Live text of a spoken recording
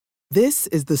This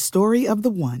is the story of the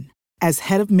one. As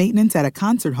head of maintenance at a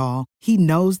concert hall, he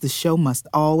knows the show must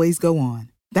always go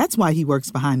on. That's why he works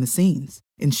behind the scenes,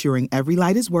 ensuring every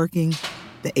light is working,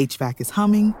 the HVAC is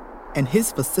humming, and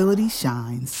his facility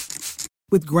shines.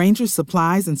 With Grainger's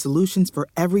supplies and solutions for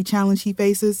every challenge he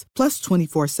faces, plus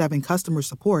 24/7 customer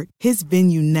support, his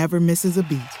venue never misses a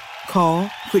beat. Call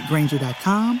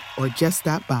quickgrainger.com or just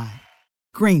stop by.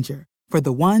 Grainger, for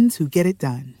the ones who get it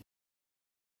done.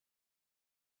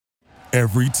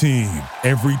 Every team,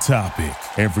 every topic,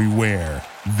 everywhere.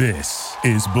 This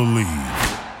is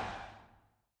Believe.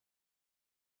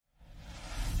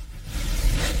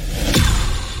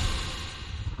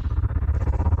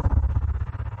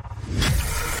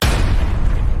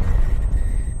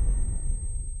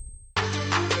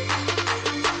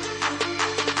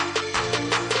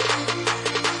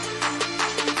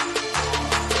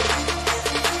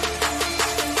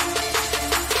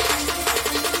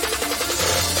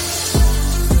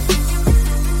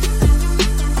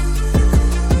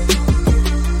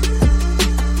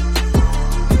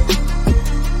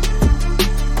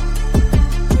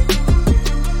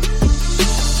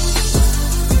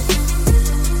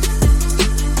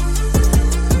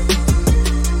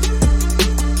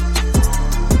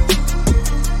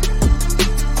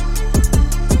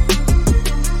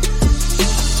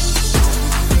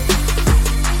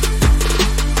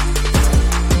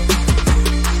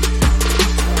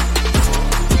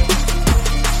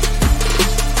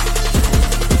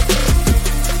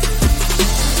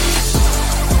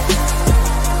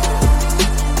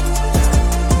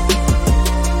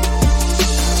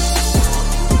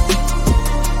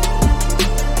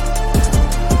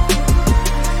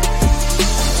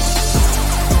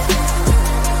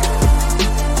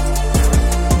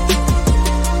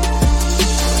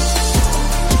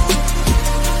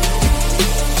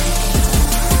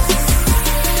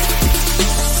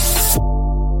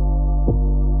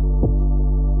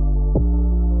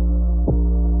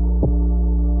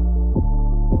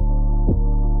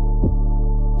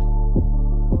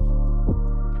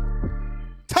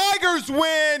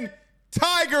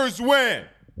 Tigers win.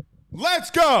 Let's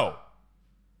go.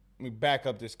 Let me back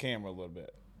up this camera a little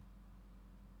bit.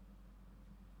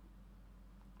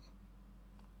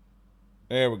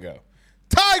 There we go.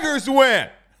 Tigers win.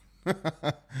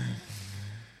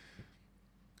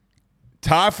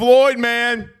 Ty Floyd,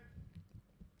 man.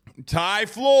 Ty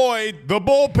Floyd, the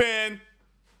bullpen.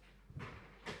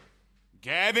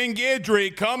 Gavin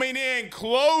Guidry coming in,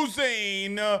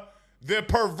 closing the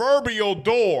proverbial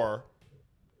door.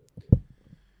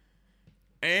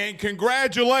 And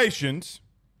congratulations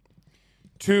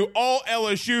to all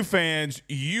LSU fans.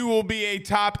 You will be a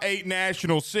top 8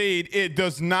 national seed. It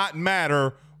does not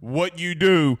matter what you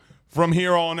do from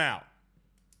here on out.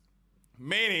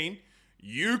 Meaning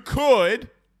you could,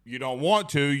 you don't want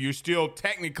to, you're still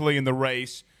technically in the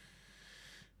race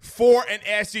for an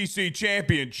SEC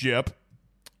championship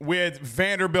with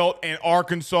Vanderbilt and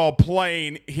Arkansas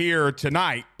playing here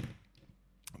tonight.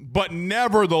 But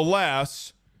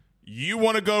nevertheless, you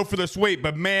want to go for the sweep.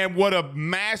 But, man, what a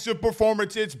massive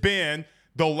performance it's been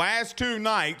the last 2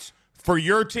 nights for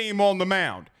your team on the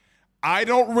mound. I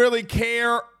don't really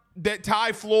care that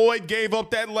Ty Floyd gave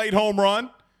up that late home run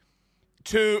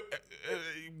to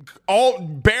all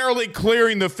barely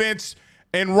clearing the fence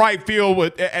in right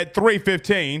field at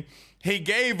 3:15. He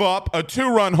gave up a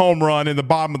 2-run home run in the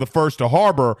bottom of the first to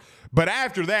Harbor. But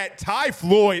after that, Ty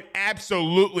Floyd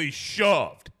absolutely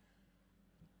shoved.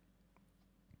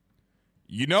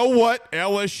 You know what,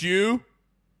 LSU?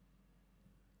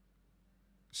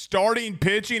 Starting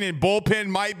pitching and bullpen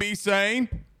might be saying,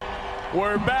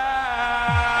 we're back.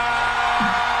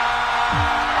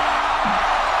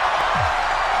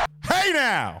 Hey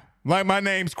now, like my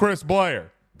name's Chris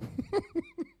Blair.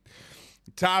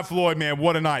 Ty Floyd, man,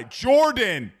 what a night.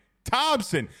 Jordan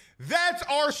Thompson, that's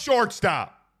our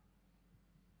shortstop.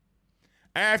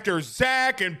 After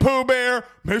Zach and Pooh Bear,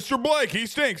 Mr. Blake, he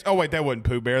stinks. Oh, wait, that wasn't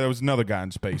Pooh Bear. That was another guy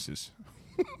in Spaces.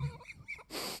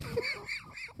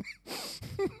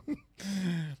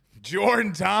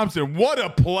 Jordan Thompson, what a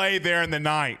play there in the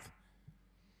ninth.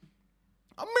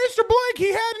 Mr. Blake,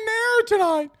 he had an error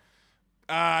tonight.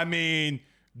 I mean,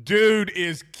 dude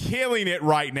is killing it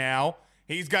right now.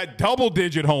 He's got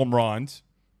double-digit home runs.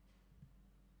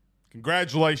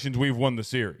 Congratulations, we've won the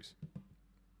series.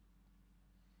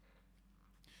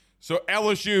 So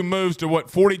LSU moves to,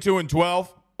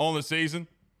 42-12 on the season?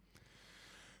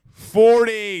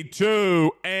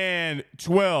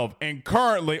 42-12. And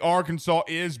currently, Arkansas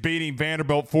is beating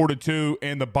Vanderbilt 4-2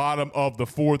 in the bottom of the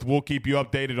fourth. We'll keep you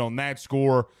updated on that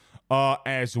score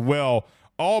as well.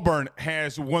 Auburn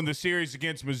has won the series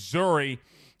against Missouri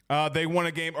They won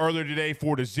a game earlier today,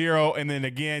 4-0, and then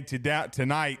again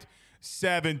tonight,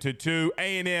 7-2.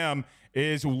 A&M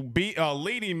is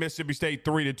leading Mississippi State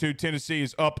 3-2. Tennessee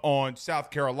is up on South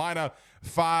Carolina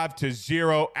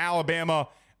 5-0. Alabama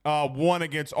won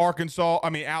against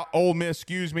Ole Miss.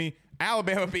 Excuse me.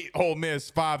 Alabama beat Ole Miss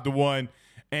 5-1,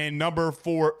 and number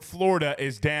 4 Florida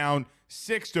is down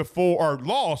 6-4 or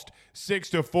lost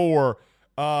 6-4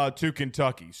 to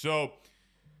Kentucky. So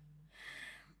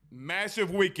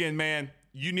massive weekend, man.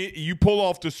 You pull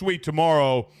off the sweep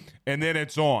tomorrow, and then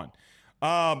it's on.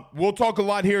 We'll talk a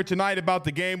lot here tonight about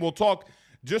the game. We'll talk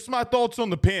just my thoughts on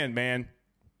the pen, man.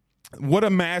 What a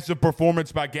massive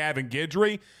performance by Gavin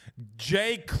Guidry.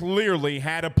 Jay clearly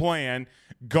had a plan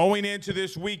going into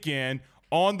this weekend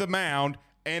on the mound,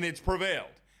 and it's prevailed.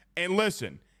 And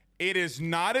listen, it is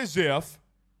not as if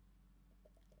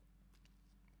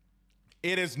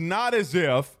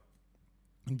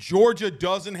Georgia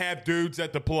doesn't have dudes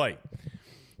at the plate.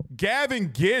 Gavin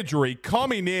Guidry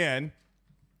coming in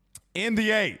the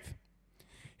 8th.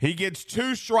 He gets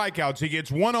 2 strikeouts. He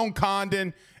gets one on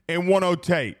Condon and one on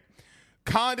Tate.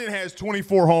 Condon has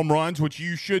 24 home runs, which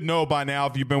you should know by now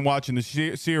if you've been watching the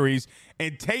series,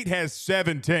 and Tate has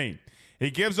 17.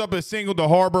 He gives up a single to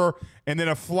Harbor and then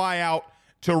a fly out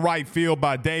to right field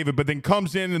by David, but then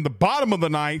comes in the bottom of the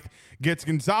 9th, gets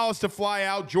Gonzalez to fly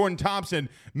out. Jordan Thompson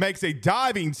makes a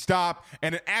diving stop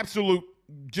and an absolute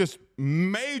just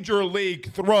major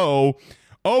league throw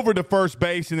over to first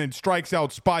base and then strikes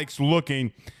out Spikes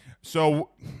looking. So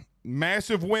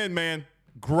massive win, man.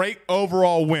 Great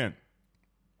overall win.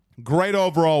 Great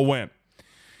overall win.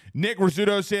 Nick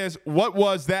Rizzuto says, what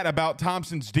was that about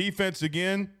Thompson's defense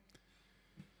again?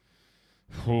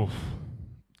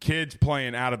 Kid's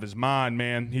playing out of his mind,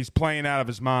 man. He's playing out of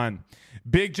his mind.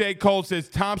 Big J. Cole says,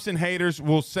 Thompson haters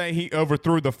will say he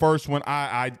overthrew the first one.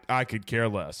 I could care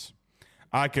less.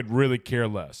 I could really care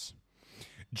less.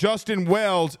 Justin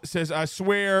Wells says, I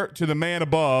swear to the man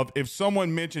above, if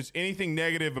someone mentions anything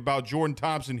negative about Jordan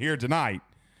Thompson here tonight,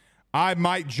 I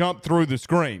might jump through the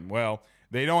screen. Well,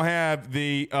 they don't have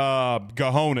the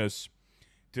cojones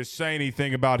to say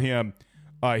anything about him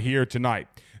here tonight.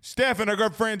 Steph and our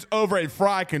good friends over at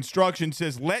Fry Construction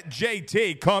says, let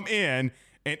JT come in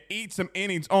and eat some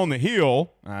innings on the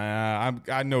hill.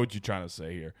 I know what you're trying to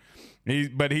say here.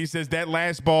 But he says that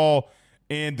last ball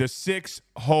in the 6th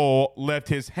hole left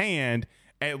his hand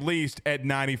at least at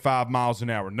 95 miles an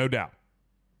hour. No doubt.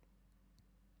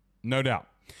 No doubt.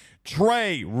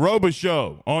 Trey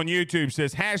Robichaux on YouTube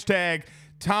says, hashtag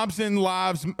Thompson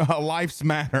lives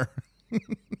matter.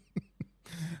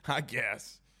 I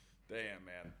guess. Damn,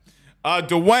 man.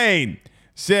 Dwayne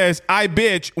says, I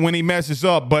bitch when he messes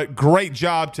up, but great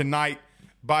job tonight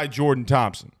by Jordan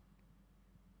Thompson.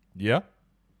 Yeah.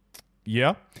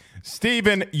 Yeah.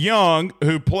 Stephen Young,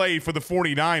 who played for the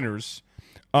 49ers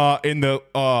in the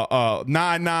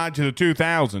 99 to the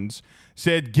 2000s,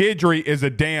 said Guidry is a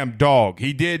damn dog.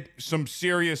 He did some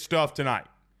serious stuff tonight.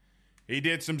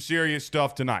 Blake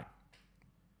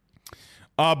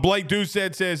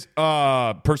Doucette says,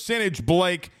 percentage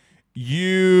Blake,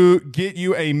 you get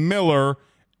you a Miller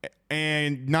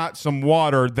and not some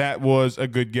water. That was a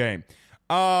good game.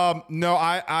 No,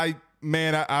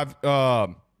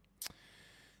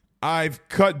 I've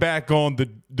cut back on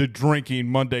the drinking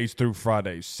Mondays through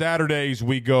Fridays. Saturdays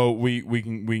we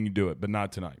can do it, but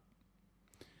not tonight.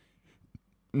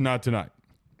 Not tonight.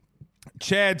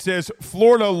 Chad says,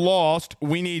 Florida lost.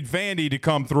 We need Vandy to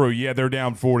come through. Yeah, they're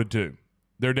down 4-2.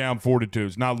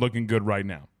 It's not looking good right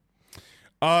now.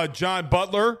 John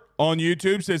Butler on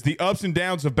YouTube says, the ups and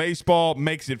downs of baseball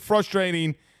makes it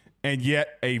frustrating and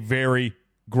yet a very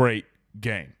great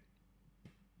game.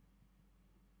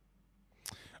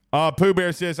 Pooh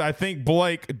Bear says, I think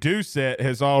Blake Doucette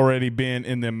has already been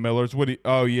in them Millers.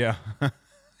 Oh, yeah.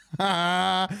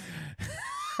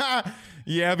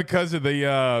 Yeah, because of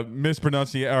the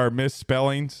mispronunciation or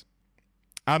misspellings.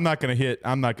 I'm not gonna hit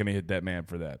that man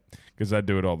for that because I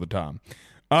do it all the time.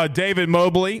 David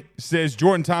Mobley says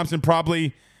Jordan Thompson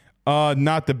probably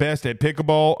not the best at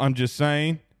pickleball. I'm just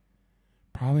saying.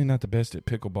 Probably not the best at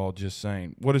pickleball. Just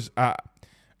saying. What is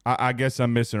I guess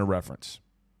I'm missing a reference.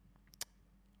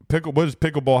 What does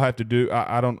pickleball have to do?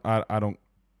 I don't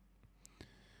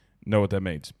know what that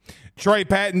means. Trey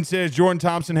Patton says Jordan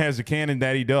Thompson has a cannon.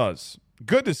 That he does.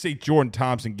 Good to see Jordan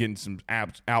Thompson getting some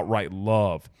outright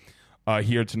love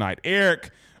here tonight.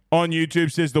 Eric on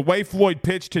YouTube says, the way Floyd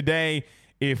pitched today,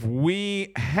 if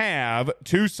we have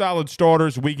 2 solid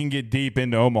starters, we can get deep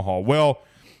into Omaha. Well,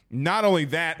 not only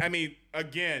that, I mean,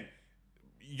 again,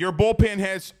 your bullpen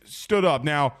has stood up.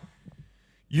 Now,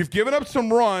 you've given up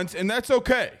some runs, and that's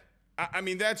okay. I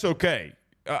mean, that's okay.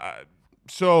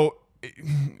 So,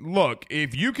 look,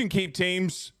 if you can keep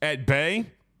teams at bay,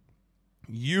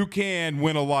 you can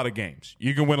win a lot of games.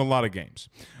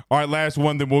 All right, last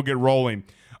one, then we'll get rolling.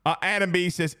 Adam B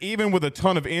says, even with a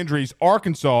ton of injuries,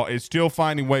 Arkansas is still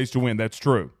finding ways to win. That's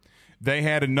true. They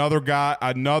had another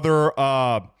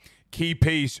key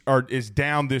piece is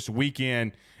down this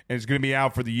weekend and is going to be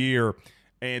out for the year,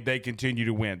 and they continue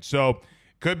to win. So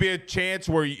could be a chance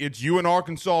where it's you and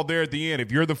Arkansas there at the end.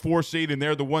 If you're the 4 seed and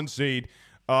they're the 1 seed,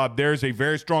 there's a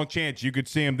very strong chance you could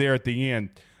see them there at the end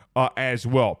as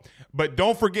well. But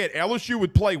don't forget, LSU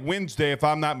would play Wednesday, if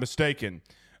I'm not mistaken.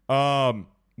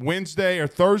 Wednesday or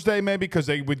Thursday maybe, because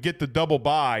they would get the double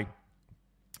bye.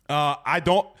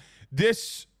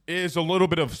 This is a little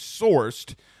bit of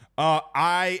sourced.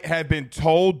 I have been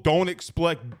told don't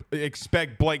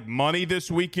expect Blake Money this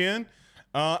weekend.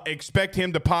 Expect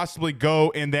him to possibly go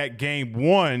in that game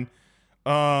 1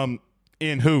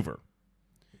 in Hoover.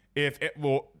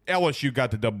 LSU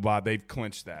got the double bye. They've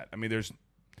clinched that. I mean, there's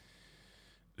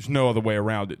no other way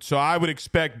around it. So I would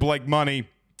expect Blake Money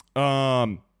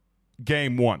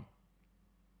game 1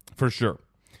 for sure.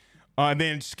 And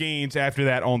then Skeens after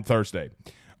that on Thursday.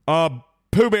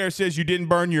 Pooh Bear says you didn't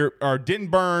burn through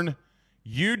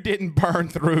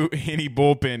any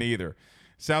bullpen either.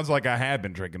 Sounds like I have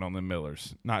been drinking on the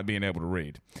Millers, not being able to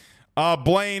read.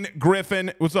 Blaine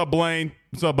Griffin, what's up, Blaine?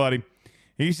 What's up, buddy?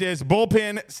 He says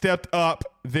bullpen stepped up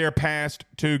their past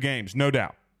 2 games, no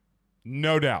doubt.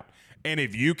 And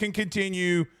if you can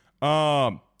continue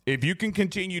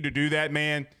to do that,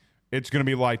 man, it's going to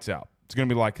be lights out.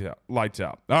 Lights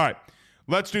out. All right.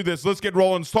 Let's do this. Let's get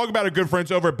rolling. Let's talk about our good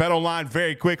friends over at BetOnline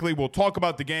very quickly. We'll talk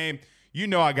about the game. You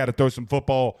know I got to throw some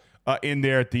football in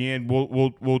there at the end.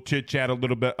 We'll chit chat a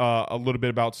little bit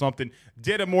about something.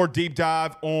 Did a more deep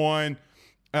dive on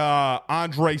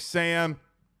Andre Sam.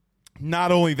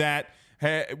 Not only that,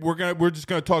 we're just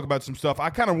gonna talk about some stuff. I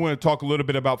kind of want to talk a little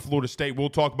bit about Florida State. We'll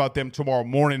talk about them tomorrow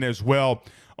morning as well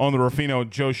on the Ruffino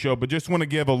and Joe show. But just want to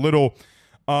give a little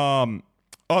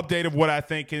update of what I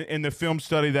think in the film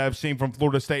study that I've seen from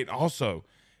Florida State. Also,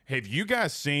 have you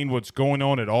guys seen what's going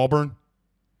on at Auburn?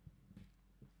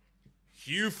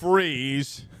 Hugh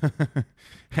Freeze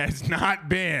has not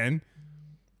been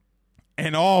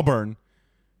in Auburn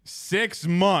 6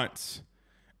 months,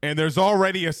 and there's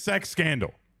already a sex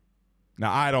scandal.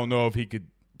 Now, I don't know if he could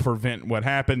prevent what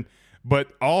happened, but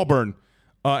Auburn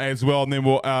as well. And then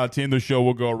we'll to end the show,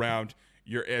 we'll go around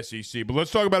your SEC. But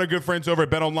let's talk about our good friends over at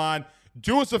BetOnline.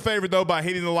 Do us a favor, though, by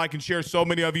hitting the like and share. So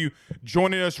many of you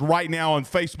joining us right now on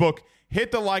Facebook.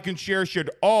 Hit the like and share. Share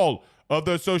to all of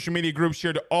those social media groups.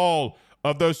 Share to all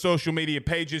of those social media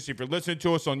pages. If you're listening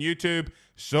to us on YouTube,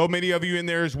 so many of you in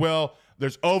there as well.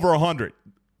 There's over 100.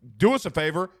 Do us a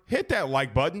favor. Hit that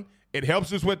like button. It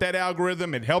helps us with that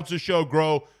algorithm. It helps the show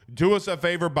grow. Do us a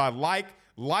favor by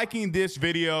liking this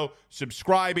video,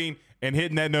 subscribing, and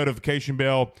hitting that notification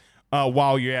bell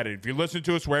while you're at it. If you listen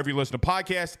to us wherever you listen to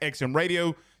podcasts, XM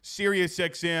Radio, Sirius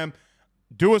XM,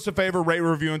 do us a favor, rate,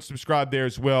 review, and subscribe there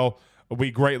as well. We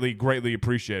greatly, greatly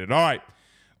appreciate it. All right,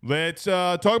 let's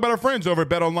talk about our friends over at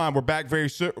BetOnline. We're back very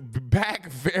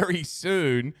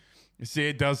soon. See,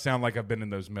 it does sound like I've been in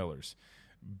those Millers.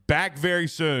 Back very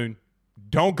soon.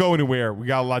 Don't go anywhere. We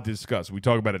got a lot to discuss. We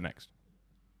talk about it next.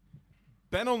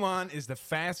 BetOnline is the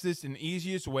fastest and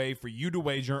easiest way for you to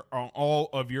wager on all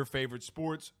of your favorite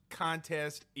sports,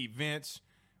 contests, events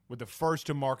with the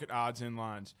first-to-market odds and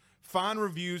lines. Find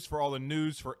reviews for all the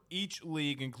news for each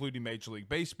league, including Major League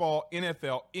Baseball,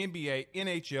 NFL, NBA,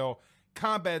 NHL,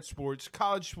 combat sports,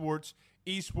 college sports,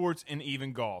 esports, and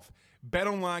even golf.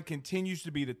 BetOnline continues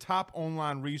to be the top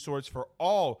online resource for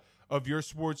all of your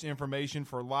sports information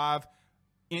for live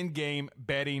in-game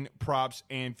betting, props,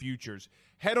 and futures.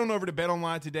 Head on over to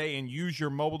BetOnline today and use your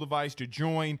mobile device to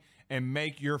join and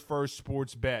make your first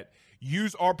sports bet.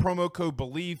 Use our promo code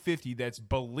BELIEVE50, that's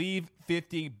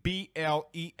BELIEVE50,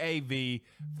 BLEAV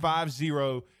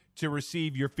 50, to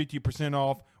receive your 50%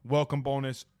 off welcome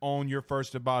bonus on your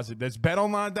first deposit. That's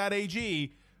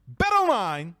betonline.ag,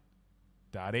 betonline.ag.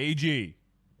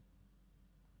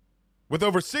 With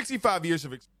over 65 years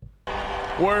of experience.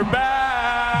 We're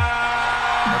back!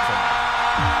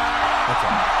 That's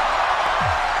all.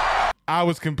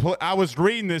 I was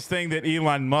reading this thing that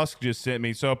Elon Musk just sent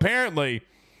me. So apparently,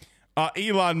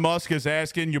 Elon Musk is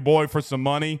asking your boy for some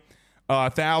money,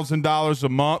 $1,000 a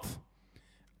month.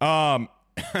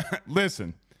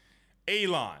 Listen,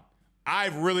 Elon,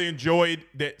 I've really enjoyed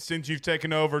that since you've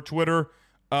taken over Twitter.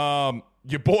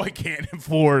 Your boy can't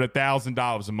afford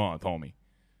 $1,000 a month, homie.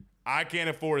 I can't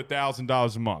afford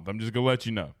 $1,000 a month. I'm just gonna let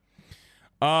you know.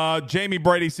 Jamie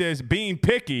Brady says being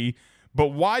picky, But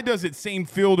why does it seem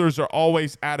fielders are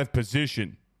always out of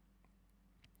position?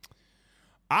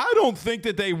 I don't think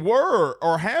that they were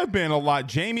or have been a lot,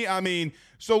 Jamie. I mean,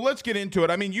 so let's get into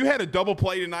it. I mean, you had a double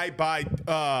play tonight by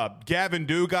Gavin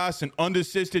Dugas, an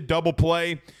unassisted double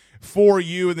play for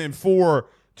you, and then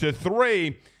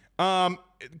 4-3,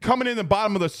 coming in the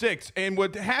bottom of the sixth. And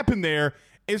what happened there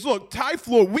is, look, Ty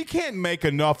Floyd, we can't make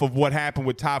enough of what happened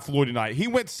with Ty Floyd tonight. He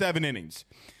went 7 innings,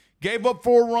 gave up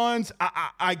 4 runs.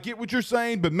 I get what you're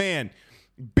saying, but, man,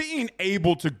 being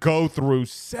able to go through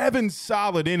 7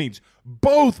 solid innings,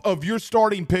 both of your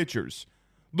starting pitchers.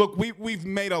 Look, we've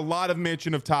made a lot of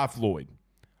mention of Ty Floyd.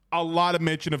 A lot of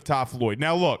mention of Ty Floyd.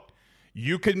 Now, look,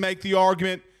 you can make the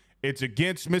argument it's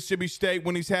against Mississippi State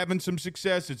when he's having some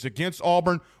success. It's against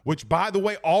Auburn, which, by the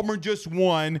way, Auburn just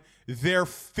won their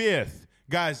 5th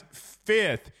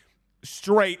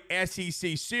straight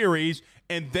SEC series,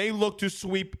 and they look to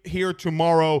sweep here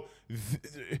tomorrow.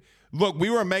 Look, we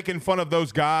were making fun of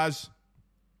those guys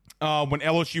when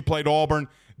LSU played Auburn,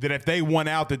 that if they won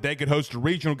out that they could host a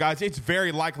regional. Guys, it's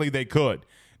very likely they could.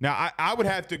 Now, I would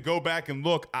have to go back and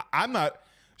look. I'm not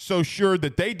so sure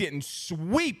that they didn't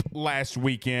sweep last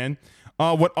weekend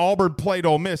when Auburn played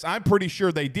Ole Miss. I'm pretty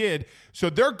sure they did. So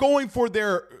they're going for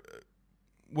their,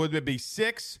 would it be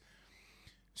 6?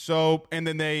 So, and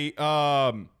then they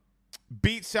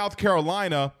beat South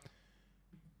Carolina.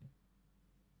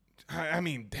 I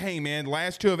mean, dang, man,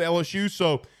 last 2 of LSU.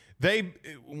 So they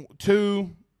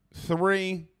 2,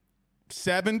 3,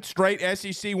 7 straight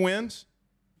SEC wins.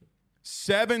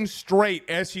 7 straight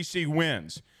SEC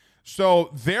wins.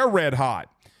 So they're red hot.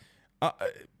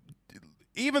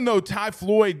 Even though Ty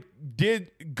Floyd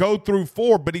did go through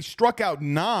 4, but he struck out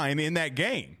 9 in that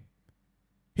game.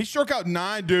 He struck out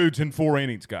 9 dudes in 4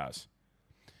 innings, guys.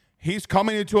 He's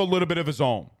coming into a little bit of his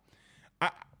own.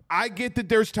 I get that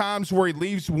there's times where he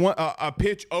leaves a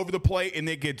pitch over the plate and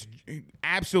it gets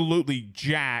absolutely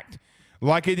jacked,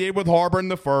 like he did with Harbor in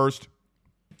the first,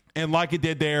 and like it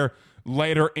did there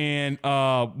later in,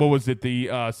 what was it, the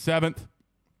 7th?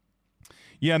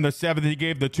 Yeah, in the 7th, he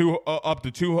gave the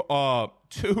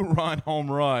 2-run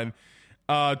home run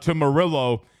to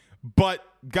Murillo. But,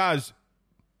 guys,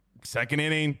 second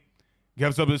inning,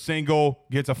 gives up a single,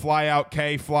 gets a fly out,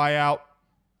 fly out,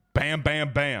 bam,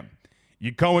 bam, bam.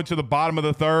 You go into the bottom of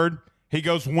the 3rd, he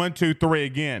goes 1, 2, 3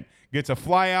 again. Gets a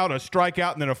fly out, a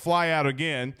strikeout, and then a fly out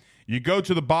again. You go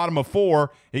to the bottom of 4,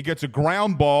 he gets a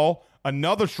ground ball,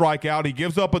 another strikeout, he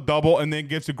gives up a double, and then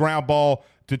gets a ground ball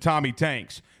to Tommy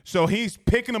Tanks. So he's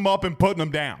picking them up and putting them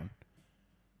down.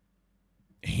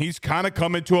 He's kind of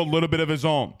coming to a little bit of his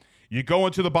own. You go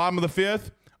into the bottom of the 5th,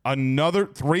 another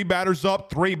 3 batters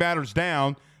up, 3 batters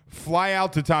down, fly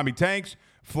out to Tommy Tanks,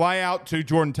 fly out to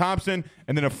Jordan Thompson,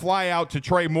 and then a fly out to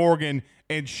Trey Morgan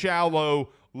in shallow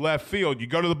left field. You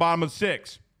go to the bottom of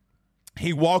 6.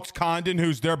 He walks Condon,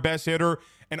 who's their best hitter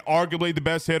and arguably the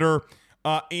best hitter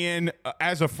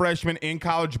as a freshman in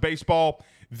college baseball.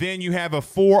 Then you have a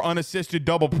 4 unassisted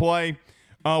double play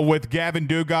with Gavin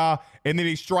Dugas, and then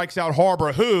he strikes out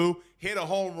Harbor, who hit a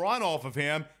home run off of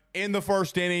him in the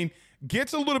first inning.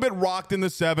 Gets a little bit rocked in the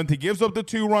 7th. He gives up the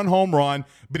 2-run home run,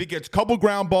 but he gets a couple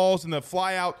ground balls and the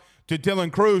fly out to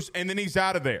Dylan Cruz, and then he's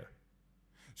out of there.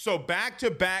 So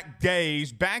back-to-back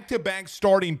days, back-to-back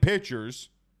starting pitchers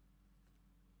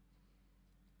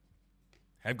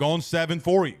have gone 7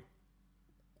 for you.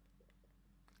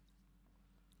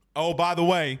 Oh, by the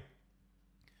way,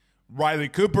 Riley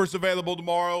Cooper's available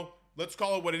tomorrow. Let's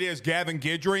call it what it is. Gavin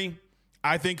Guidry,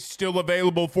 I think, still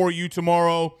available for you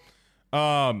tomorrow.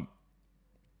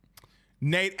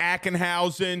 Nate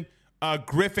Ackenhausen,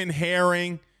 Griffin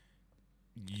Herring.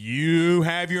 You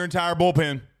have your entire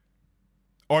bullpen.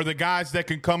 Or the guys that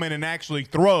can come in and actually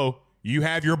throw, you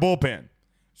have your bullpen.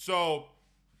 So,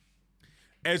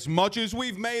 as much as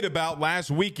we've made about last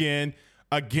weekend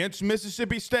against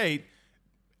Mississippi State,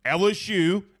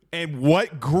 LSU, and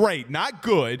what great, not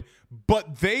good,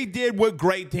 but they did what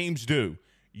great teams do.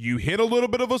 You hit a little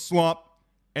bit of a slump,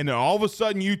 and then all of a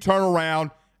sudden you turn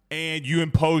around and you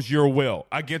impose your will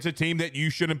against a team that you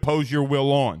should impose your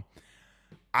will on.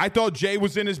 I thought Jay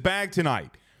was in his bag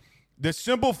tonight. The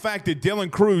simple fact that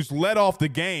Dylan Cruz led off the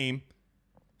game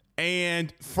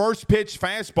and first pitch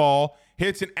fastball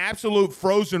hits an absolute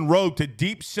frozen road to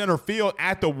deep center field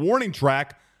at the warning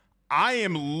track, I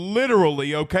am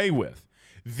literally okay with.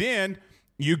 Then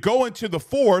you go into the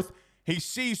 4th, he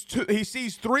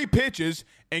sees 3 pitches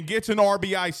and gets an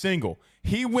RBI single.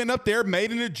 He went up there,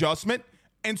 made an adjustment,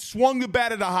 and swung the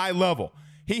bat at a high level.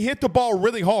 He hit the ball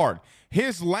really hard.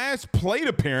 His last plate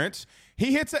appearance,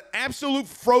 he hits an absolute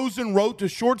frozen road to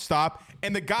shortstop,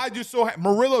 and the guy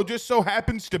Murillo just so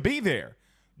happens to be there.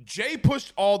 Jay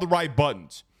pushed all the right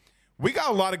buttons. We got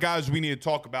a lot of guys we need to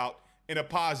talk about in a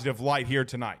positive light here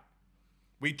tonight.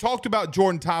 We talked about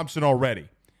Jordan Thompson already.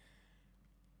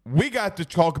 We got to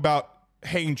talk about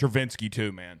Hayden Travinski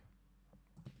too, man.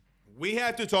 We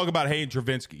have to talk about Hayden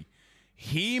Travinski.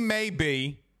 He may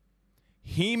be,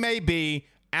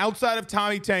 outside of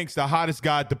Tommy Tanks, the hottest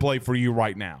guy to play for you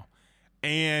right now.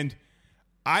 And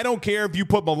I don't care if you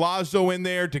put Milazzo in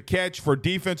there to catch for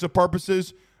defensive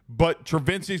purposes, but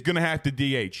Travinski's going to have to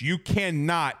DH. You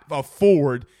cannot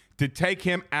afford to take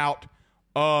him out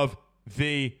of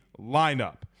the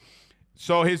lineup.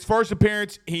 So his first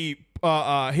appearance, he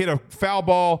hit a foul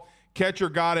ball. Catcher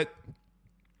got it.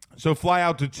 So fly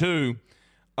out to 2.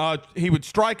 He would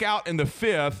strike out in the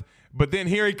 5th, but then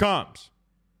here he comes.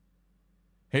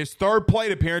 His third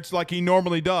plate appearance like he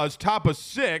normally does. Top of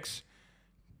 6,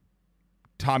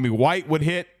 Tommy White would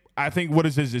hit, I think, what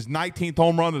is his 19th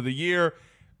home run of the year.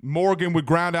 Morgan would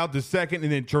ground out to second,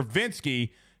 and then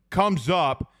Travinski comes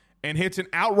up and hits an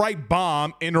outright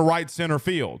bomb into right center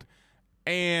field.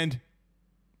 And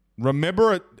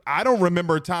I don't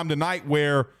remember a time tonight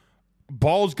where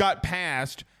balls got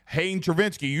past Hayden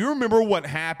Travinski. You remember what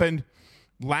happened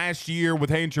last year with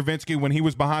Hayden Travinski when he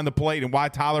was behind the plate and why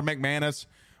Tyler McManus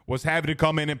was having to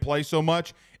come in and play so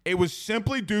much? It was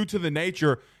simply due to the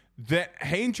nature that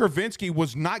Hayden Travinski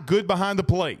was not good behind the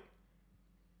plate.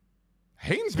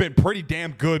 Hayden's been pretty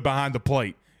damn good behind the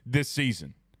plate this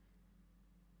season.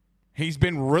 He's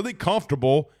been really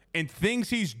comfortable in things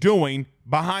he's doing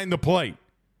behind the plate.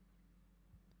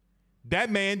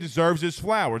 That man deserves his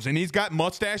flowers, and he's got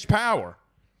mustache power.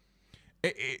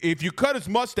 If you cut his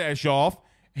mustache off,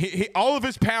 all of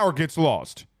his power gets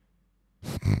lost.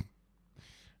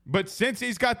 But since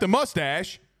he's got the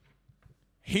mustache,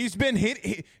 he's been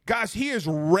hit. Guys, he is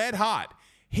red hot.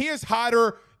 He is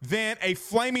hotter than a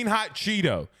flaming hot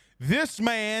Cheeto. This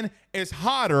man is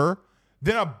hotter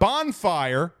than a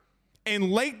bonfire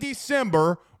in late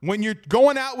December when you're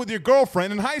going out with your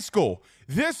girlfriend in high school.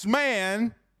 This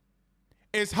man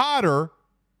is hotter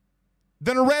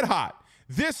than a red hot.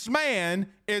 This man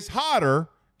is hotter.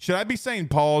 Should I be saying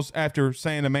pause after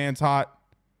saying a man's hot?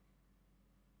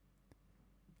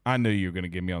 I knew you were going to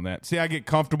get me on that. See, I get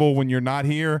comfortable when you're not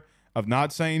here of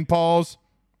not saying pause.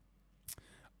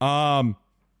 I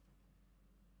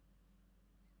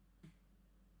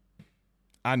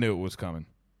knew it was coming.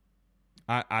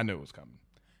 I knew it was coming.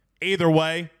 Either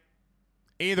way,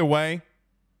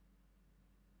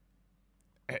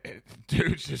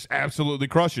 dude's just absolutely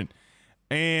crushing.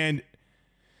 And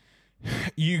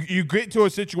you get to a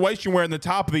situation where in the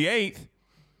top of the 8th,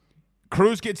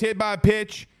 Cruz gets hit by a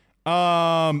pitch.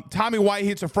 Tommy White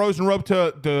hits a frozen rope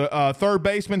to the third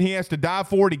baseman. He has to dive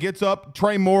for it. He gets up.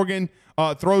 Trey Morgan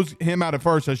throws him out at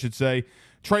first, I should say.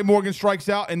 Trey Morgan strikes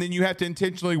out, and then you have to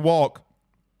intentionally walk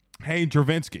Hayden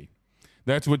Travinski.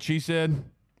 That's what she said?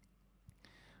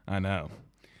 I know.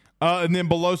 And then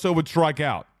Beloso would strike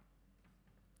out.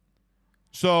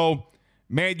 So,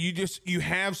 man, you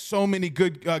have so many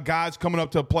good guys coming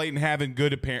up to the plate and having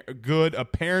good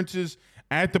appearances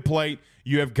at the plate.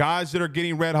 You have guys that are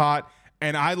getting red hot,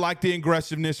 and I like the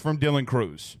aggressiveness from Dylan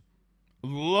Cruz.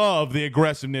 Love the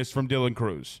aggressiveness from Dylan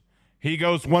Cruz. He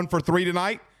goes 1 for 3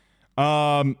 tonight.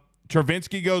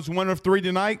 Travinski goes 1 of 3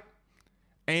 tonight.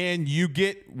 And you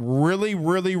get really,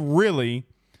 really, really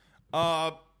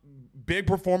big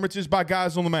performances by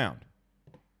guys on the mound.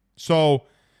 So,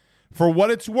 for what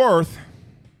it's worth,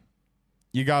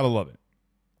 you got to love it.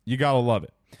 You got to love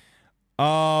it.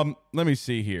 Let me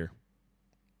see here.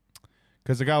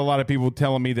 Because I got a lot of people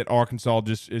telling me that Arkansas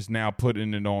just is now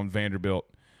putting it on Vanderbilt.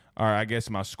 All right, I guess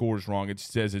my score's wrong. It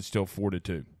says it's still 4-2.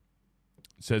 It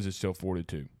says it's still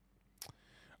 4-2.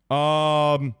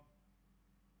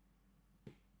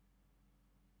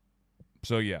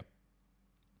 So, yeah.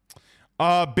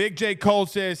 Big J. Cole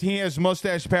says he has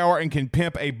mustache power and can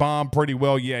pimp a bomb pretty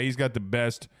well. Yeah, he's got the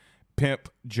best pimp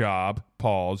job,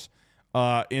 pause,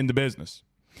 in the business.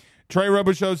 Trey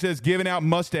Robichaux says giving out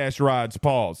mustache rides,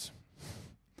 pause.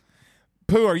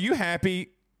 Pooh, are you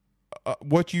happy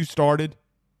what you started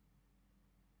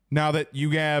now that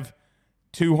you have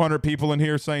 200 people in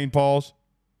here saying pause?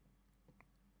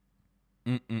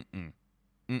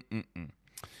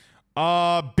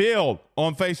 Bill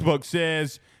on Facebook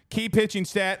says, key pitching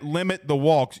stat, limit the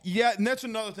walks. Yeah, and that's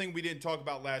another thing we didn't talk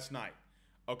about last night.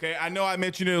 Okay, I know I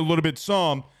mentioned it a little bit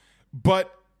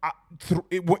but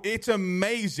it's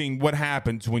amazing what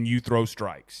happens when you throw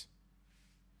strikes.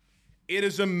 It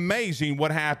is amazing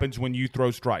what happens when you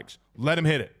throw strikes. Let him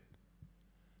hit it.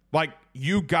 Like,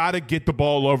 you got to get the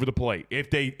ball over the plate. If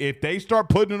they start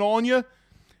putting it on you,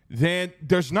 then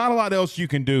there's not a lot else you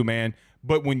can do, man.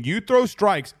 But when you throw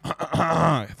strikes,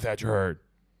 Thatcher Hurd.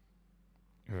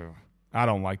 I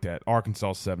don't like that.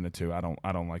 Arkansas 7-2.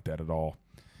 I don't like that at all.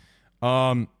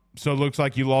 So it looks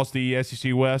like you lost the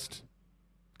SEC West,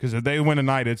 because if they win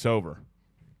tonight, it's over.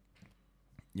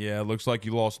 Yeah, it looks like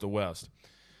you lost the West.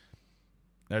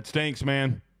 That stinks,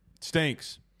 man. It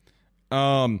stinks.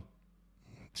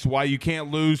 It's why you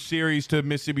can't lose series to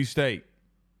Mississippi State.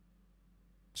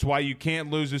 It's why you can't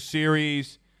lose a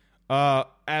series at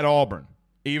Auburn,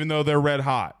 even though they're red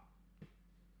hot.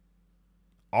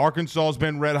 Arkansas's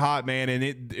been red hot, man,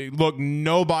 and look,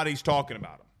 nobody's talking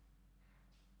about them.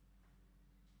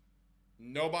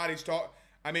 Nobody's talking.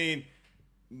 I mean,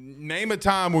 name a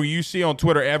time where you see on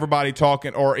Twitter everybody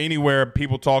talking, or anywhere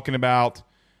people talking about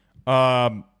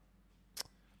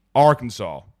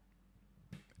Arkansas.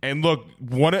 And look,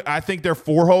 I think their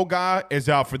 4-hole guy is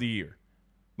out for the year.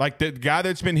 Like, the guy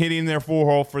that's been hitting their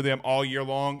 4-hole for them all year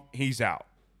long, he's out.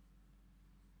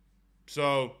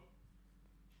 So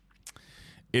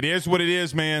it is what it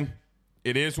is, man.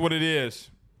 It is what it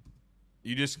is.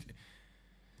 You just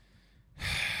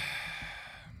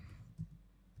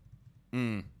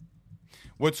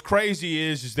What's crazy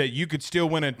is that you could still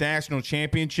win a national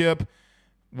championship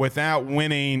without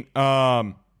winning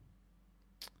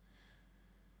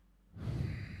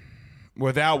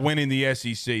the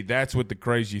SEC. That's what the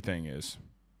crazy thing is.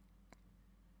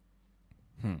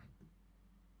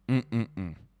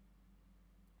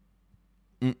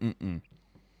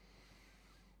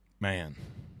 Man.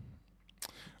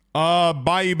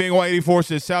 Bayou Bingo 84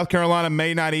 says South Carolina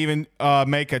may not even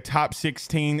make a top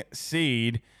 16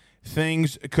 seed.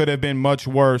 Things could have been much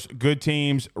worse. Good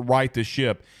teams right the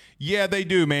ship. Yeah, they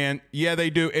do, man. Yeah,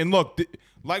 they do. And look,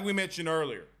 like we mentioned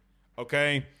earlier,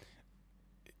 okay,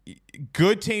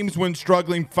 good teams when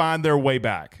struggling find their way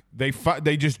back. They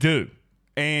just do.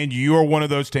 And you are one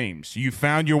of those teams. You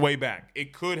found your way back.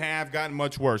 It could have gotten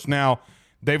much worse. Now,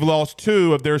 they've lost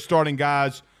 2 of their starting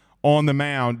guys on the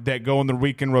mound that go in the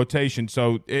weekend rotation.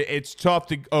 So it's tough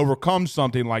to overcome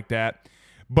something like that.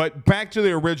 But back to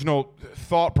the original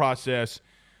thought process,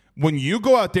 when you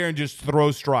go out there and just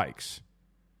throw strikes,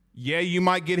 yeah, you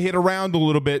might get hit around a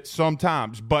little bit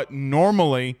sometimes, but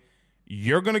normally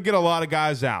you're going to get a lot of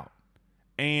guys out.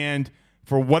 And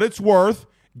for what it's worth,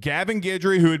 Gavin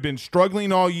Guidry, who had been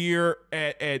struggling all year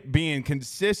at being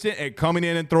consistent at coming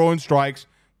in and throwing strikes,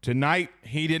 tonight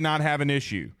he did not have an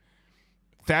issue.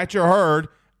 Thatcher Hurd,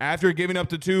 after giving up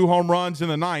the 2 home runs in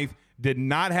the ninth, did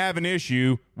not have an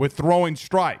issue with throwing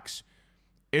strikes.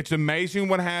 It's amazing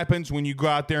what happens when you go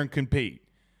out there and compete.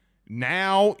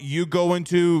 Now you go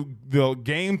into the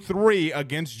game 3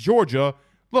 against Georgia.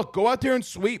 Look, go out there and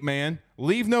sweep, man.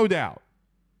 Leave no doubt.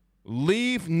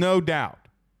 Leave no doubt.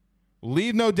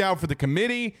 Leave no doubt for the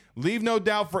committee. Leave no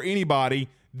doubt for anybody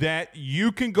that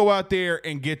you can go out there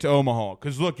and get to Omaha.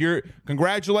 Because, look,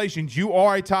 congratulations, you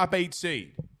are a top 8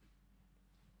 seed.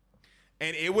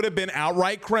 And it would have been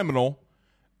outright criminal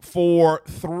for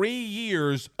 3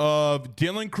 years of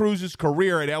Dylan Cruz's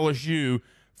career at LSU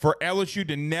for LSU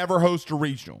to never host a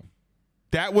regional.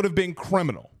 That would have been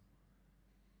criminal.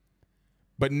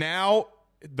 But now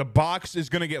the box is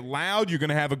going to get loud. You're going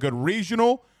to have a good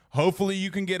regional. Hopefully you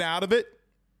can get out of it,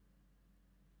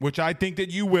 which I think that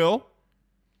you will.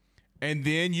 And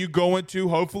then you go into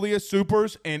hopefully a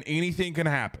supers, and anything can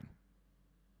happen.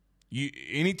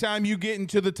 Anytime you get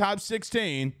into the top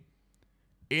 16,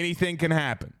 anything can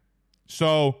happen.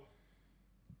 So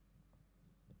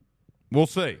we'll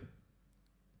see.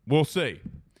 We'll see.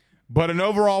 But an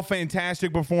overall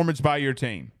fantastic performance by your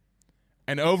team.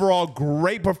 An overall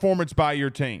great performance by your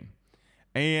team.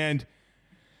 And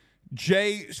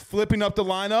Jay flipping up the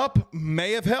lineup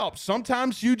may have helped.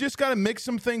 Sometimes you just got to mix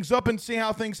some things up and see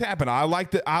how things happen. I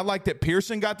like that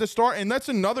Pearson got the start, and that's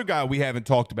another guy we haven't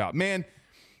talked about. Man,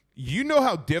 you know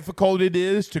how difficult it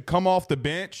is to come off the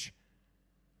bench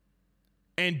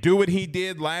and do what he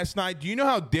did last night? Do you know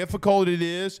how difficult it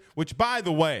is? Which, by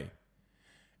the way,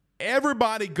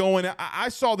 everybody going – I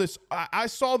saw this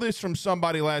from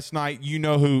somebody last night. You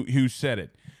know who said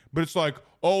it. But it's like,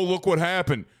 oh, look what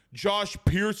happened. Josh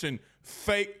Pearson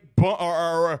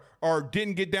or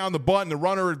didn't get down the button. The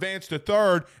runner advanced to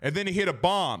third, and then he hit a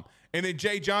bomb. And then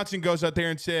Jay Johnson goes out there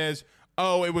and says,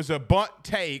 oh, it was a bunt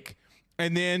take,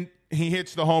 and then he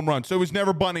hits the home run. So it was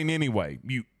never bunting anyway,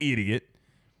 you idiot.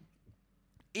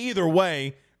 Either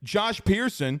way, Josh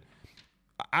Pearson,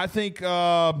 I think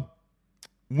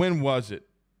when was it?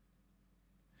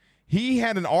 He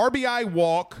had an RBI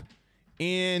walk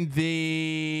in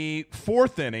the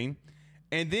 4th inning.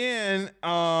 And then,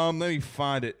 let me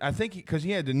find it. I think because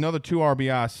he had another 2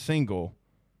 RBI single.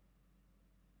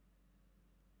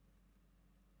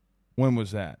 When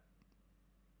was that?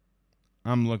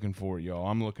 I'm looking for it, y'all.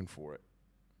 I'm looking for it.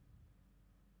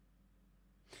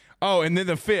 Oh, and then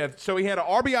the fifth. So he had an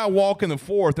RBI walk in the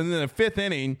fourth, and then the fifth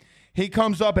inning, he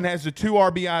comes up and has a 2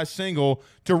 RBI single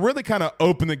to really kind of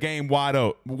open the game wide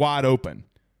open.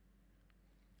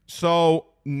 So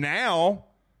now,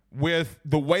 with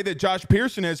the way that Josh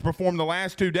Pearson has performed the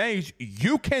last 2 days,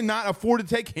 you cannot afford to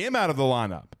take him out of the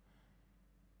lineup.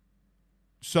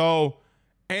 So,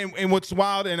 and what's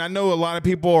wild, and I know a lot of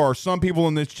people or some people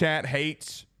in this chat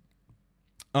hates,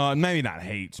 maybe not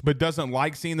hates, but doesn't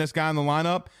like seeing this guy in the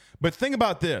lineup. But think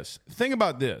about this.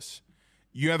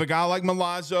 You have a guy like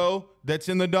Milazzo that's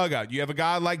in the dugout. You have a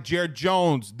guy like Jared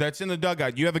Jones that's in the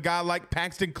dugout. You have a guy like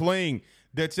Paxton Kling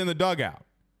that's in the dugout.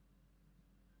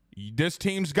 This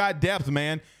team's got depth,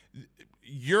 man.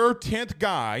 Your 10th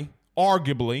guy,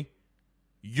 arguably,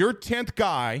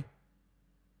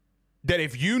 that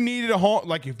if you needed a home,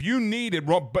 like if you needed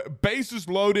bases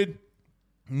loaded,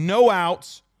 no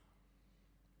outs,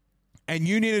 and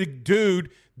you needed a dude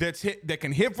that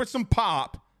can hit for some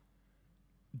pop,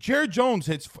 Jared Jones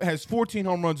has 14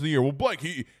 home runs in the year. Well, Blake,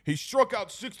 he struck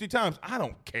out 60 times. I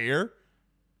don't care.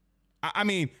 I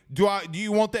mean, do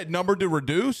you want that number to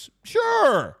reduce?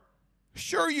 Sure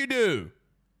you do.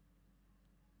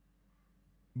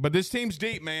 But this team's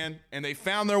deep, man, and they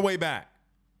found their way back.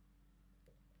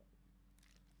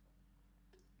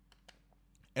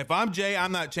 If I'm Jay,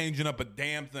 I'm not changing up a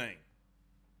damn thing.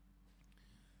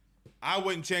 I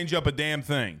wouldn't change up a damn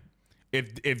thing.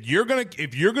 If you're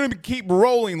gonna keep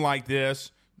rolling like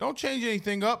this, don't change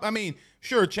anything up. I mean,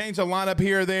 sure, change the lineup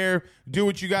here or there, do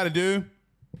what you got to do.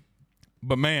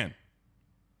 But man.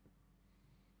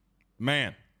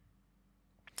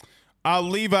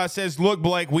 Levi says, look,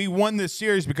 Blake, we won this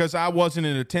series because I wasn't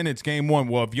in attendance game 1.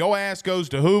 Well, if your ass goes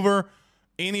to Hoover,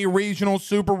 any regional,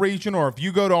 super region, or if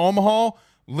you go to Omaha,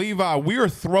 Levi, we are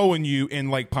throwing you in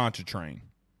Lake Pontchartrain.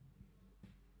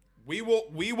 We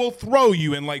will throw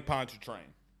you in Lake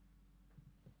Pontchartrain.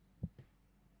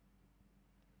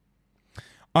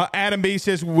 Adam B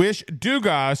says, wish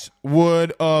Dugas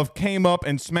would have came up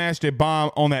and smashed a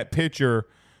bomb on that pitcher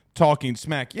talking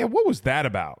smack. Yeah, what was that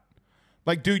about?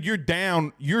 Like, dude, you're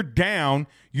down. Your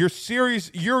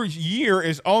year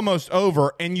is almost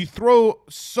over, and you throw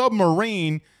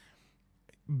submarine.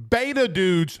 Beta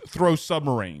dudes throw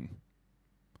submarine.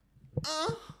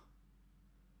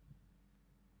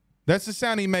 That's the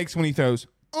sound he makes when he throws.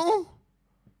 Oh,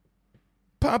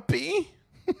 puppy.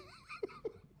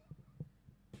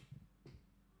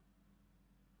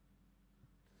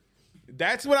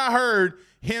 That's what I heard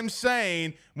him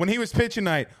saying when he was pitching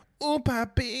night. Oh,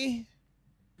 puppy.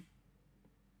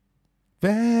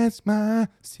 That's my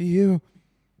seal.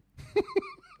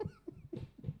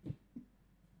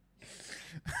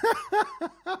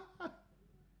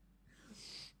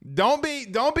 Don't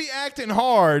be acting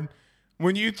hard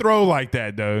when you throw like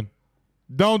that, dude.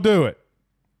 Don't do it.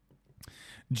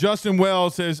 Justin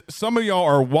Wells says, some of y'all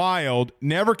are wild.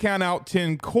 Never count out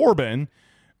Tim Corbin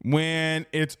when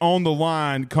it's on the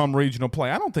line come regional play.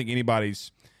 I don't think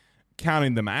anybody's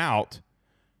counting them out.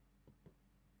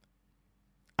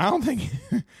 I don't think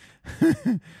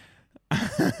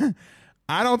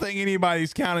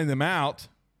anybody's counting them out.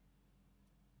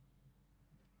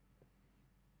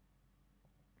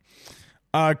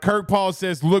 Kirk Paul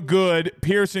says, look good.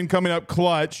 Pearson coming up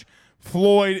clutch.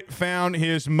 Floyd found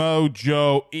his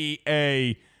mojo.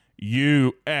 EAUX.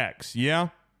 Yeah?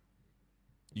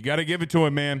 You got to give it to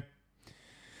him, man.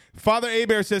 Father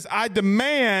Abear says, I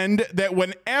demand that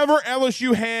whenever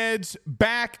LSU heads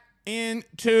back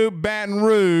into Baton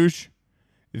Rouge,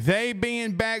 they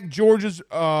being back Georgia's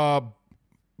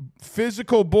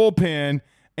physical bullpen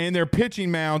and their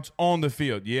pitching mounts on the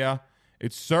field. Yeah,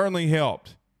 it certainly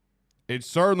helped.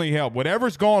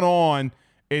 Whatever's going on,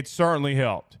 it certainly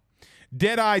helped.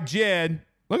 Deadeye Jed,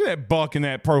 look at that buck in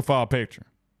that profile picture.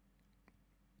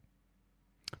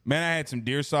 Man, I had some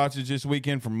deer sausage this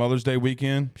weekend for Mother's Day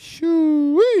weekend.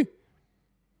 Shoo-wee.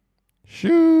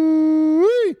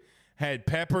 Had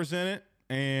peppers in it,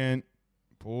 and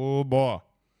oh boy.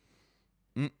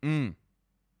 You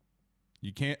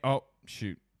can't, oh,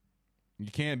 shoot.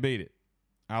 You can't beat it.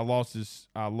 I lost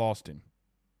him.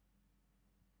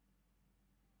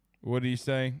 What did he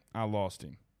say? I lost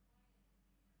him.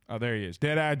 Oh, there he is.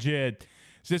 Deadeye Jed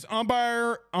says,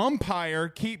 umpire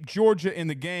keep Georgia in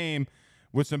the game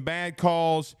with some bad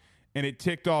calls, and it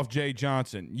ticked off Jay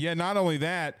Johnson. Yeah, not only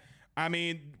that, I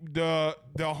mean, the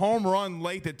home run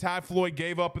late that Ty Floyd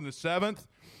gave up in the 7th,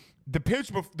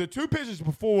 the 2 pitches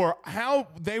before, how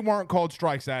they weren't called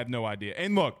strikes, I have no idea.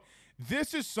 And look,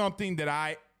 this is something that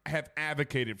I have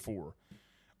advocated for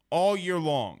all year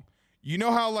long. You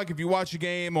know how, like, if you watch a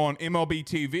game on MLB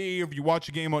TV or if you watch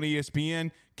a game on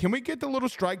ESPN, can we get the little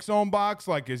strike zone box?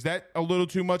 Like, is that a little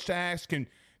too much to ask? Can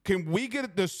we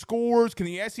get the scores? Can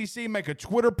the SEC make a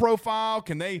Twitter profile?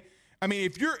 Can they? I mean,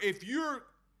 if you're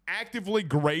actively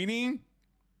grading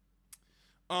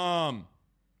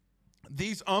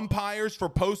these umpires for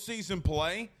postseason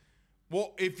play,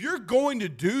 well, if you're going to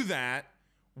do that,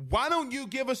 why don't you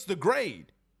give us the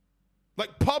grade?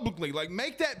 Like, publicly, like,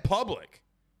 make that public.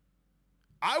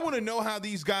 I want to know how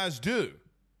these guys do.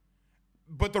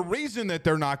 But the reason that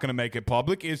they're not going to make it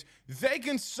public is they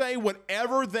can say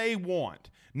whatever they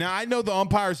want. Now, I know the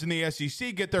umpires in the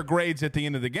SEC get their grades at the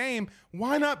end of the game.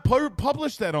 Why not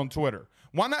publish that on Twitter?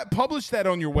 Why not publish that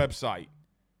on your website?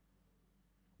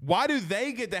 Why do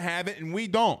they get to have it and we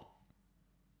don't?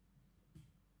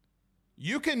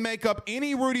 You can make up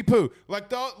any Rudy Poo.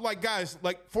 Like, guys,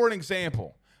 like, for an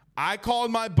example, I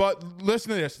called my listen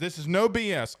to this. This is no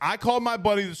BS. I called my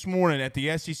buddy this morning at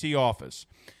the SEC office,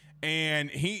 and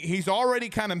he's already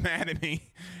kind of mad at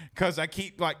me because I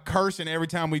keep, like, cursing every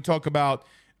time we talk about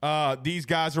these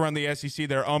guys around the SEC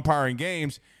that are umpiring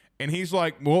games. And he's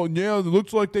like, well, yeah, it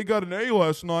looks like they got an A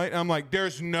last night. And I'm like,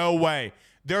 there's no way.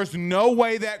 There's no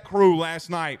way that crew last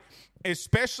night,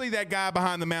 especially that guy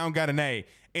behind the mound, got an A.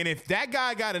 And if that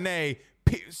guy got an A,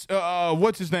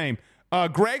 what's his name?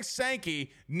 Greg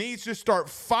Sankey needs to start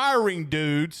firing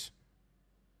dudes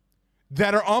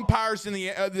that are umpires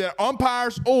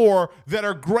or that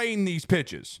are grading these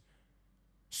pitches.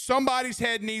 Somebody's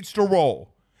head needs to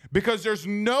roll because there's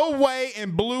no way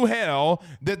in blue hell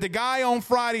that the guy on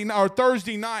Friday or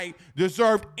Thursday night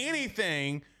deserved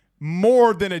anything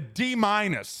more than a D-.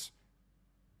 That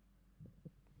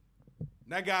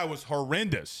guy was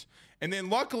horrendous. And then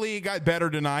luckily he got better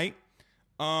tonight.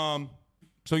 So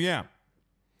yeah.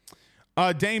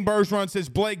 Dane Bergeron says,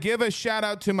 Blake, give a shout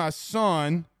out to my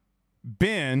son,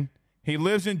 Ben. He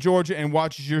lives in Georgia and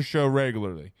watches your show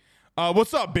regularly.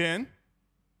 What's up, Ben?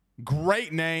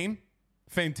 Great name.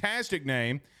 Fantastic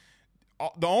name.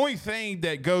 The only thing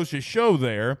that goes to show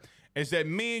there is that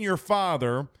me and your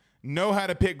father know how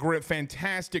to pick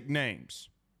fantastic names.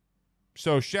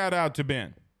 So shout out to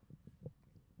Ben.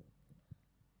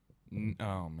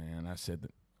 Oh, man, I said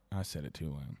it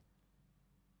too loud.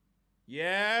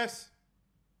 Yes.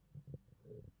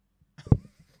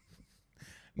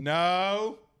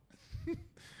 No.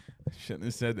 Shouldn't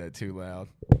have said that too loud.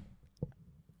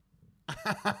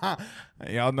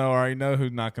 Y'all already know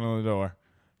who's knocking on the door.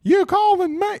 You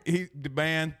calling me?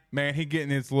 Man, he getting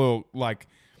his little, like,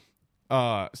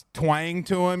 twang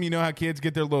to him. You know how kids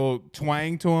get their little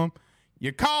twang to him?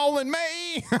 You calling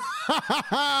me?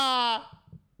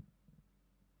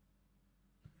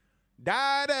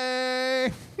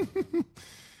 Daddy.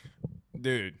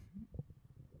 Dude,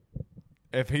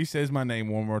 if he says my name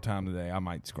one more time today, I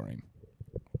might scream.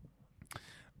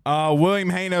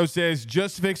 William Hano says,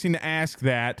 just fixing to ask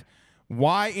that,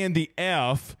 why in the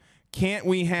F can't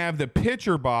we have the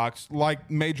pitcher box like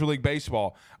Major League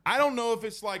Baseball? I don't know if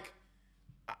it's like,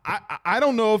 I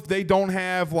don't know if they don't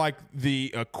have, like,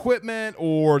 the equipment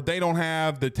or they don't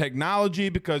have the technology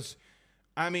because,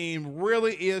 I mean,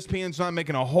 really, ESPN's not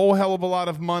making a whole hell of a lot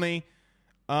of money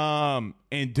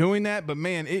in doing that. But,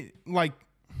 man, it's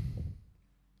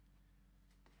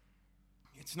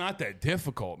not that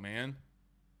difficult, man.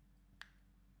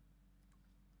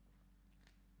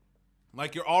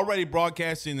 Like, you're already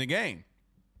broadcasting the game.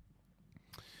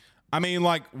 I mean,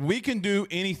 like, we can do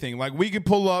anything. Like, we could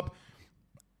pull up,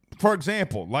 for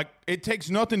example, like, it takes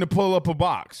nothing to pull up a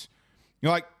box. You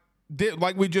know,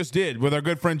 like we just did with our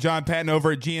good friend John Patton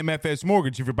over at GMFS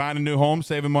Mortgage. If you're buying a new home,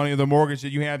 saving money on the mortgage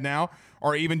that you have now,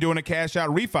 or even doing a cash-out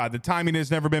refi, the timing has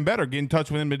never been better. Get in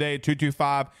touch with him today at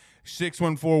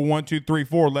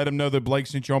 225-614-1234. Let him know that Blake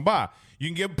sent you on by.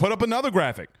 You can put up another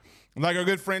graphic. Like our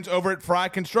good friends over at Fry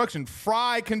Construction.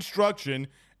 Fry Construction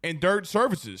and Dirt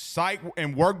Services. Site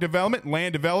and work development,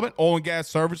 land development, oil and gas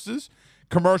services,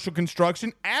 commercial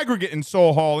construction, aggregate and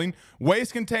soil hauling,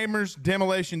 waste containers,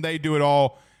 demolition. They do it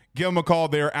all. Give them a call.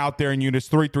 They're out there in units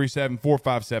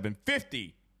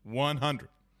 337-457-5100.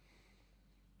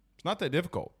 It's not that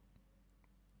difficult.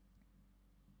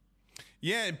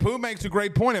 Yeah, and Pooh makes a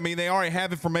great point. I mean, they already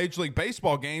have it for Major League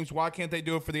Baseball games. Why can't they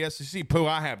do it for the SEC? Pooh,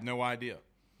 I have no idea.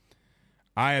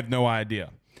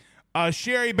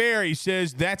 Sherry Berry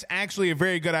says that's actually a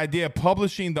very good idea,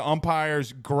 publishing the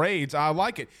umpires' grades. I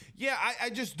like it. Yeah,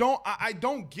 I just don't I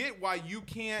don't get why you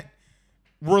can't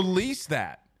release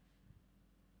that.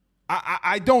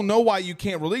 I don't know why you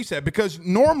can't release that, because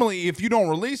normally if you don't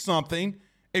release something,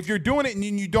 if you're doing it and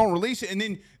then you don't release it and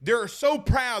then they're so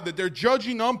proud that they're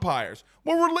judging umpires,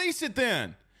 well, release it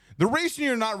then. The reason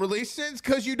you're not releasing it is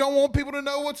because you don't want people to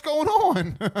know what's going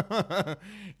on.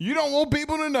 You don't want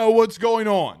people to know what's going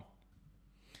on.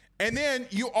 And then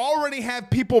you already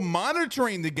have people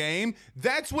monitoring the game.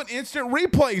 That's what instant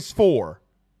replay's for.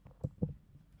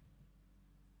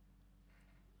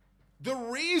 The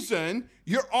reason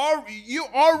you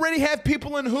already have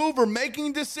people in Hoover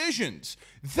making decisions.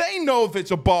 They know if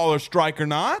it's a ball or strike or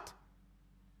not.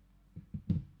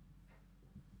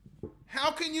 How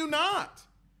can you not?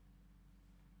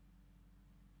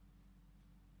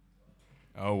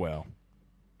 Oh, well.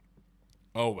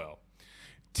 Oh, well.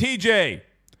 TJ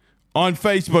on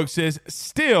Facebook says,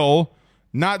 still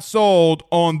not sold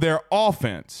on their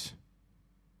offense.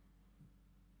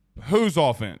 Whose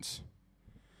offense?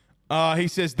 He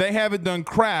says they haven't done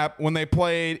crap when they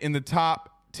played in the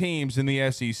top teams in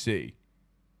the SEC.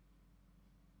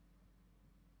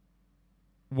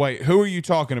 Wait, who are you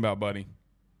talking about, buddy?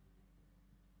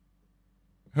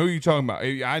 Who are you talking about?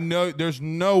 I know there's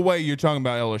no way you're talking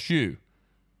about LSU.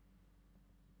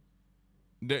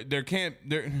 There can't.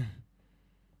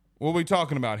 What are we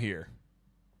talking about here?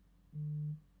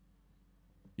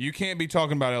 You can't be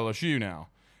talking about LSU now,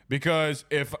 because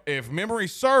if memory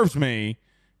serves me,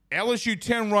 LSU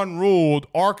 10-run ruled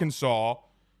Arkansas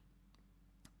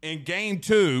in game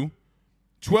 2,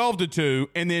 12-2,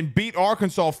 and then beat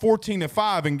Arkansas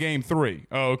 14-5 in game 3.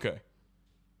 Oh, okay.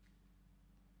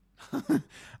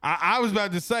 I was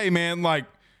about to say, man, like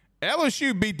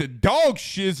LSU beat the dog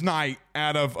shiz night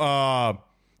out of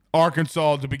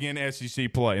Arkansas to begin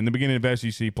SEC play, in the beginning of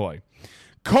SEC play.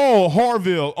 Cole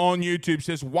Harville on YouTube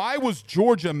says, why was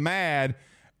Georgia mad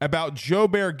about Joe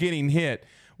Bear getting hit?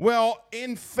 Well,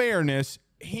 in fairness,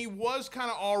 he was kind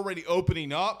of already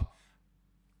opening up.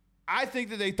 I think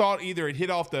that they thought either it hit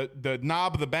off the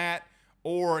knob of the bat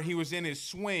or he was in his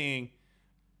swing.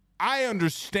 I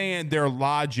understand their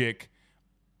logic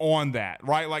on that,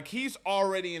 right? Like, he's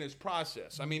already in his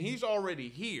process. I mean, he's already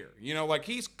here. You know, like,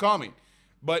 he's coming.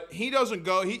 But he doesn't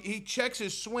go. He checks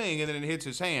his swing and then it hits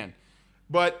his hand.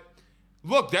 But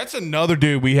look, that's another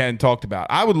dude we hadn't talked about.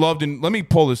 I would love to – let me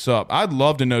pull this up. I'd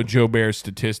love to know Joe Bear's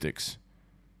statistics.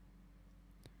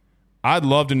 I'd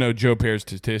love to know Joe Bear's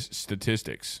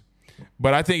statistics.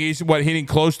 But I think he's, hitting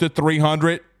close to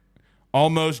 300,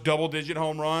 almost double-digit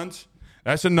home runs.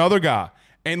 That's another guy.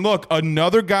 And look,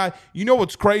 another guy – you know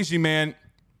what's crazy, man?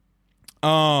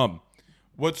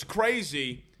 What's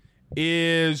crazy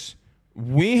is –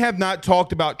 we have not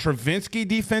talked about Travinsky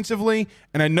defensively,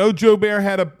 and I know Joe Bear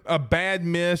had a bad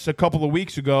miss a couple of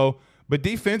weeks ago, but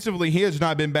defensively he has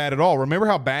not been bad at all. Remember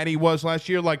how bad he was last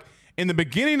year? Like, in the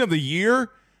beginning of the year,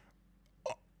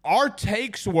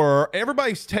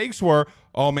 everybody's takes were,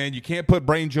 oh, man, you can't put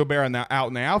Braden Joe Bear out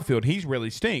in the outfield. He really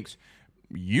stinks.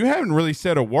 You haven't really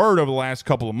said a word over the last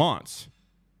couple of months.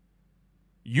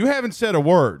 You haven't said a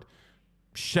word.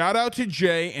 Shout out to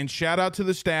Jay and shout out to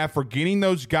the staff for getting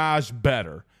those guys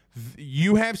better.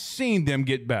 You have seen them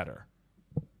get better.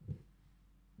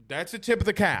 That's the tip of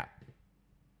the cap.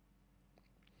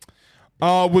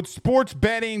 With sports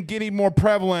betting getting more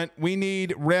prevalent, we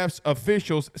need refs,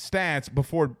 officials, stats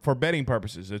for betting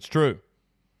purposes. That's true.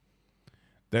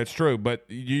 That's true. But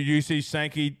you see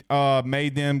Sankey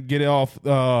made them get off,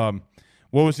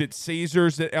 what was it,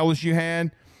 Caesars that LSU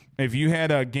had? If you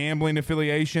had a gambling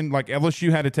affiliation, like LSU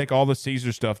had to take all the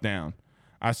Caesar stuff down.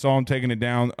 I saw him taking it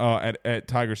down at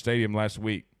Tiger Stadium last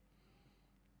week.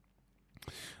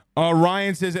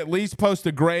 Ryan says at least post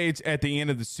the grades at the end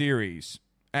of the series.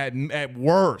 At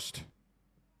worst.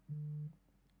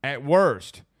 At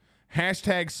worst.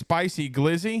 Hashtag spicy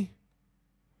glizzy.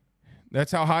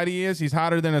 That's how hot he is. He's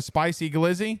hotter than a spicy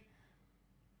glizzy.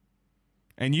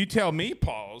 And you tell me,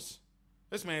 Pauls,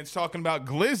 this man's talking about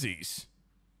glizzies.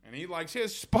 And he likes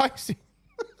his spicy.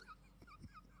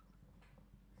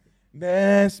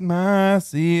 That's my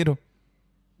cedar.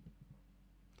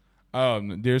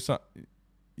 Dear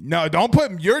no, don't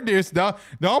put your deer.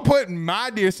 Don't put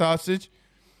my deer sausage.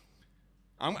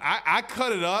 I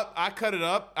cut it up.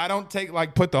 I don't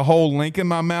put the whole link in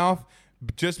my mouth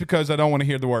just because I don't want to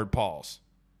hear the word pause.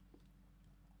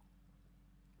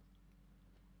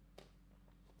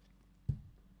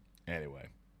 Anyway.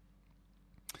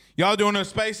 Y'all doing no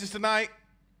spaces tonight?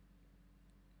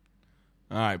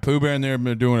 All right, Pooh Bear and them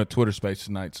are doing a Twitter space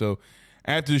tonight. So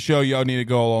after the show, y'all need to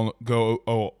go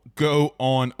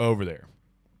on over there.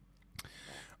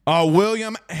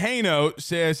 William Hano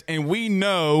says, and we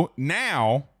know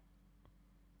now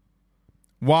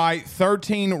why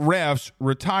 13 refs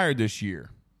retired this year.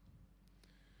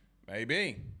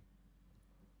 Maybe.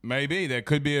 That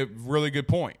could be a really good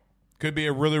point. Could be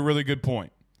a really, really good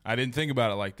point. I didn't think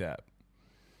about it like that.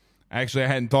 Actually, I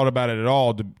hadn't thought about it at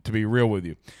all, to be real with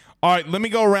you. All right, let me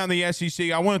go around the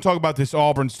SEC. I want to talk about this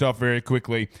Auburn stuff very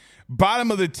quickly. Bottom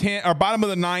of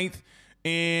the ninth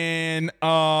in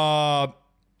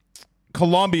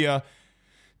Columbia.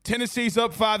 Tennessee's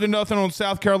up 5-0 on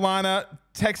South Carolina.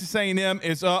 Texas A&M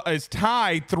is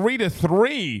tied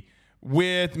 3-3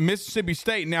 with Mississippi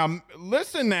State. Now,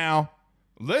 listen now.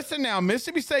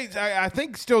 Mississippi State, I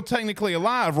think, still technically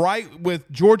alive, right?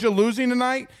 With Georgia losing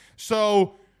tonight.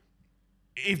 So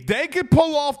if they could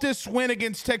pull off this win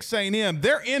against Texas A&M,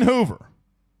 they're in Hoover.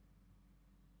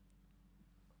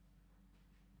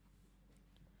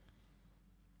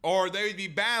 Or they would be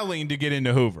battling to get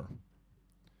into Hoover.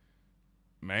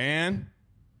 Man,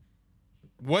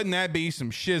 wouldn't that be some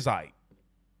shizite?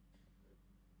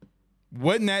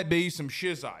 Wouldn't that be some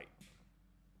shizite?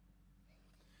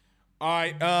 All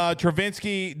right,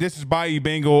 Travinsky, this is Bayou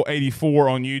Bengal 84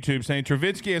 on YouTube, saying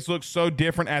Travinsky has looked so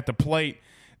different at the plate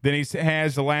than he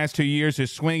has the last 2 years.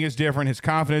 His swing is different. His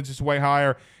confidence is way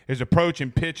higher. His approach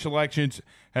and pitch selections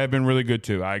have been really good,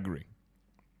 too. I agree.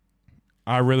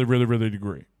 I really, really, really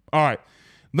agree. All right,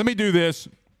 let me do this.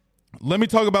 Let me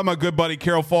talk about my good buddy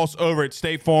Carol Foss over at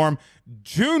State Farm.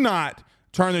 Do not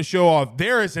turn the show off.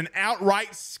 There is an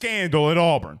outright scandal at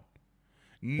Auburn.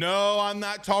 No, I'm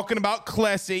not talking about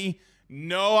Clessy.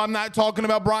 No, I'm not talking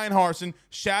about Brian Harsin.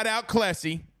 Shout out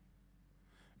Clessy.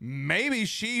 Maybe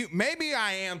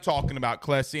I am talking about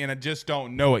Clessy and I just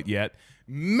don't know it yet.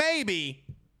 Maybe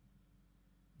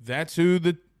that's who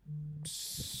the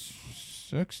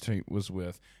sex tape was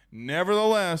with.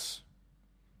 Nevertheless,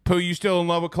 Pooh, you still in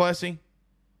love with Clessy?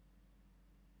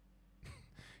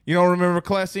 You don't remember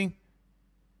Clessy?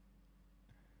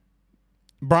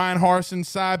 Brian Harsin's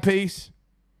side piece?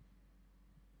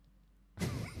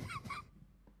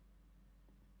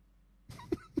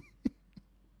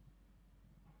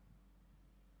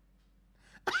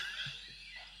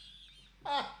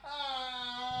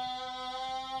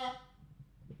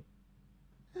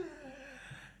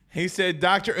 He said,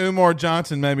 Dr. Umar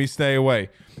Johnson made me stay away.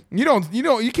 You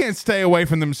can't stay away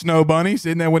from them snow bunnies.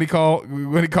 Isn't that what he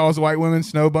calls white women,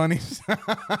 snow bunnies? All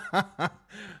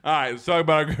right, let's talk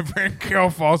about our good friend Carol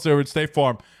Foss over at State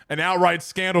Farm. An outright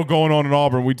scandal going on in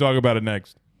Auburn. We talk about it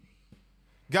next.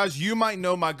 Guys, you might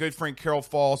know my good friend Carol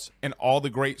Foss and all the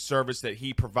great service that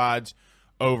he provides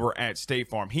over at State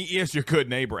Farm. He is your good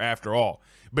neighbor after all.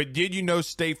 But did you know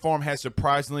State Farm has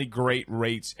surprisingly great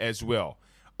rates as well?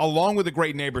 Along with a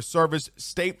great neighbor service,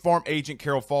 State Farm agent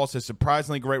Carol Foss has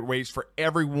surprisingly great rates for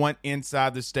everyone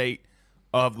inside the state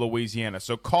of Louisiana.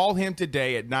 So call him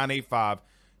today at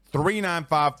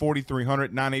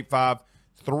 985-395-4300,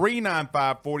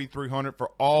 985-395-4300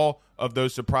 for all of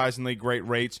those surprisingly great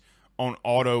rates on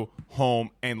auto,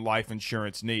 home, and life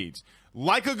insurance needs.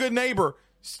 Like a good neighbor,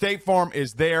 State Farm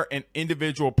is there, and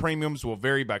individual premiums will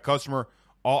vary by customer.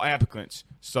 All applicants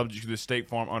subject to the State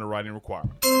Farm underwriting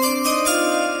requirement.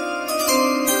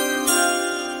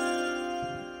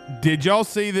 Did y'all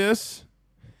see this?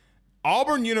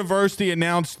 Auburn University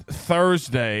announced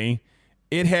Thursday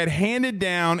it had handed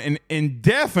down an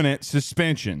indefinite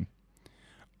suspension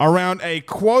around a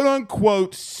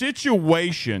quote-unquote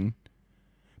situation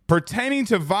pertaining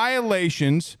to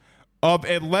violations of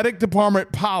athletic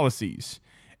department policies.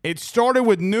 It started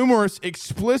with numerous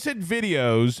explicit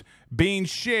videos being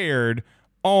shared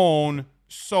on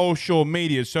social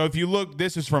media. So if you look,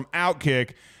 this is from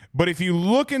Outkick, but if you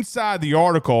look inside the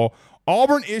article,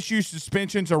 Auburn issues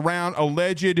suspensions around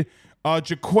alleged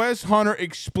Jaquez Hunter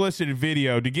explicit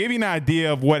video. To give you an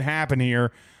idea of what happened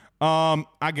here,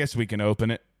 I guess we can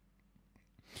open it.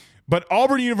 But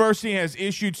Auburn University has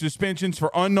issued suspensions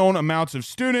for unknown amounts of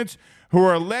students who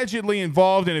are allegedly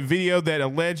involved in a video that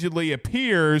allegedly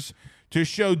appears to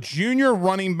show junior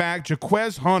running back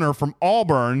Jaquez Hunter from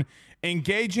Auburn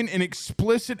engaging in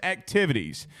explicit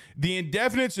activities. The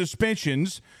indefinite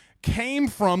suspensions came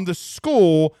from the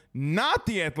school, not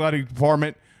the athletic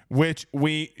department, which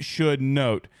we should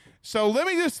note. So let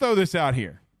me just throw this out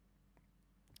here.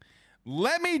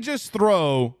 Let me just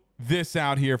throw this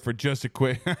out here for just a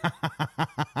quick.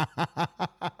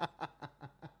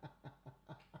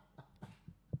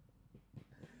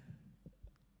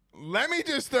 Let me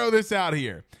just throw this out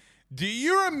here. Do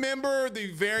you remember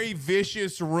the very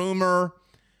vicious rumor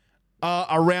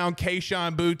around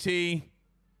Kayshon Boutte?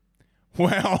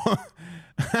 Well,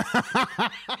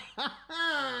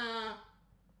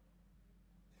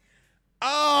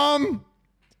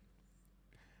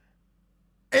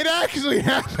 it actually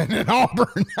happened in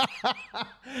Auburn.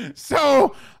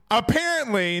 So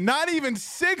apparently, not even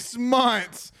 6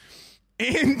 months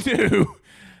into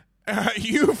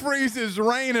Hugh Freeze's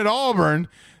reign at Auburn,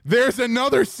 there's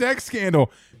another sex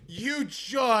scandal. You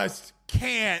just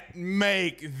can't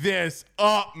make this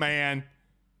up, man.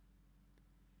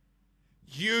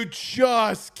 You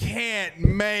just can't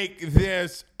make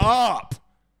this up.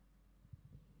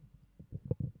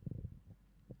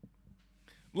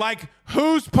 Like,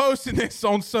 who's posting this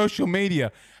on social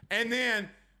media? And then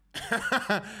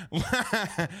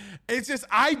it's just,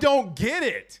 I don't get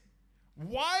it.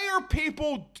 Why are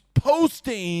people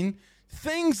posting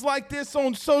things like this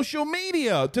on social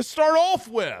media to start off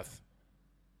with?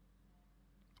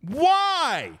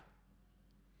 Why?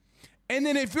 And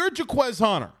then if you're Jaquez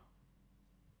Hunter,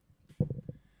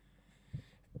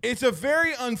 it's a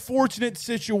very unfortunate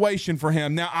situation for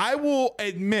him. Now, I will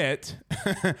admit,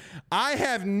 I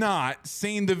have not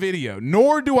seen the video,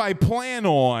 nor do I plan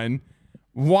on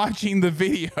watching the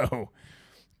video.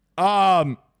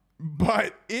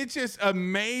 But it just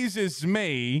amazes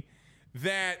me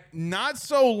that not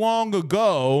so long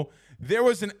ago, there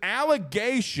was an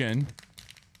allegation.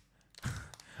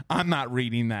 I'm not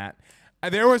reading that.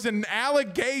 There was an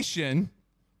allegation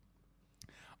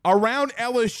around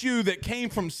LSU that came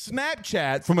from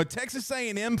Snapchat from a Texas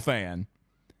A&M fan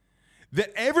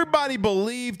that everybody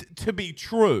believed to be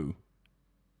true,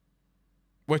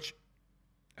 which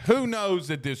who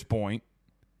knows at this point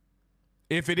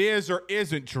if it is or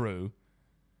isn't true.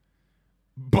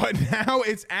 But now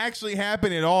it's actually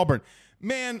happened at Auburn.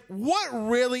 Man, what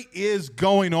really is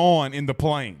going on in the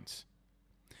Plains?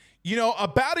 You know,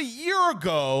 about a year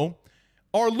ago,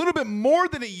 or a little bit more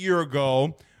than a year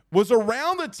ago, was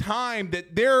around the time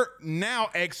that their now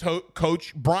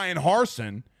ex-coach, Brian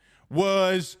Harsin,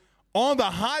 was on the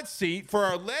hot seat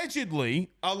for allegedly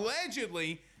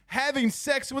having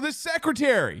sex with his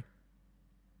secretary.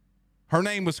 Her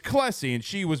name was Clessy, and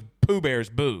she was Pooh Bear's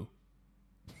boo.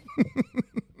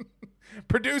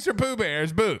 Producer Pooh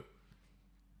Bear's boo.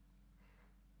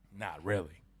 Not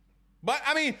really. But,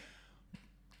 I mean,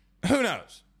 who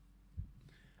knows?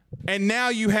 And now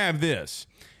you have this.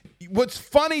 What's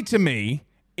funny to me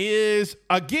is,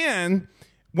 again,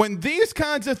 when these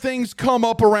kinds of things come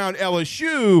up around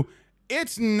LSU,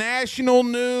 it's national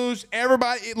news.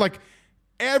 Everybody's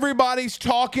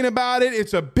talking about it.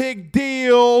 It's a big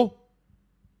deal.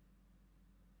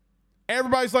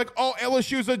 Everybody's like, oh,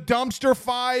 LSU's a dumpster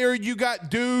fire. You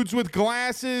got dudes with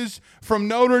glasses from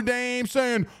Notre Dame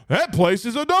saying, that place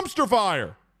is a dumpster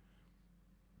fire.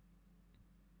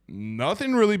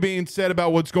 Nothing really being said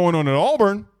about what's going on at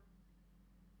Auburn.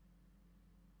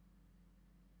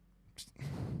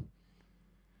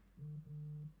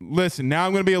 Listen, now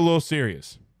I'm going to be a little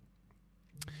serious.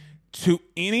 To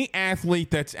any athlete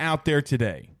that's out there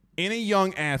today, any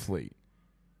young athlete,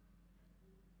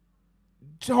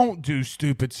 don't do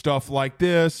stupid stuff like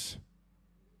this.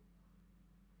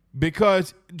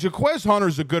 Because Jaquez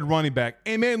Hunter's a good running back.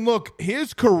 And, man, look,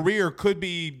 his career could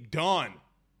be done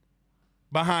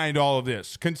behind all of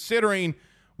this, considering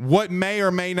what may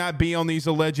or may not be on these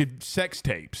alleged sex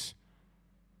tapes.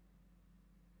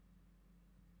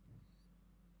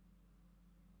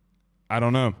 I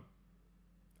don't know.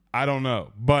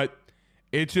 But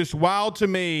it's just wild to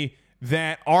me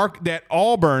that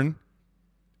Auburn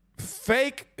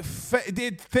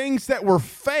did things that were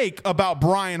fake about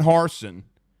Brian Harsin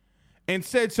and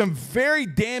said some very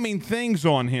damning things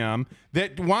on him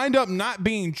that wind up not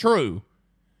being true,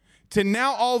 to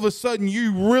now all of a sudden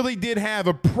you really did have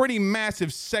a pretty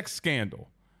massive sex scandal.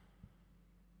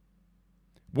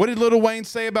 What did Lil Wayne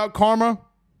say about Karma?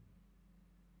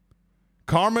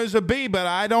 Karma is a bee, but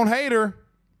I don't hate her.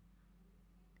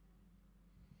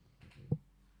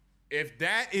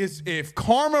 If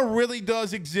karma really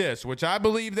does exist, which I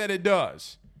believe that it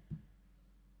does,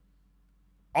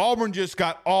 Auburn just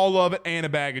got all of it and a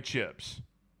bag of chips.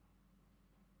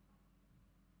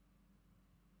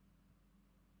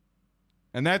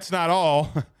 And that's not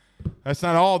all. That's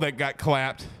not all that got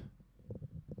clapped.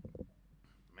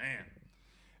 Man.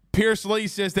 Pierce Lee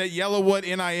says that Yellowwood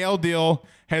NIL deal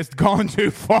has gone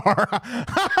too far.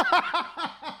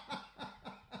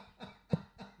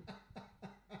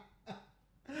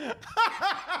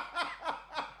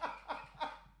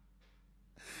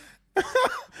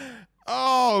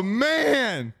 Oh,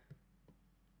 man.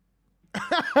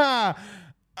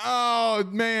 Oh,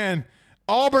 man.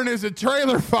 Auburn is a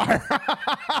trailer fire.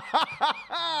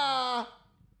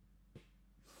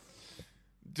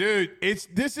 Dude,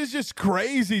 this is just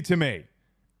crazy to me.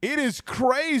 It is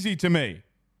crazy to me.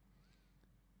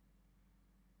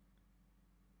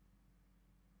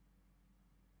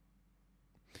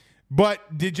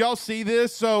 But did y'all see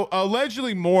this? So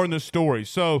allegedly more in the story.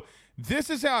 So this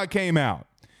is how it came out.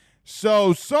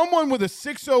 So someone with a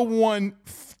 601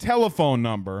 telephone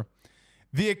number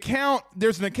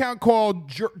There's an account called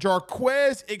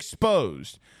Jarquez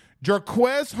Exposed.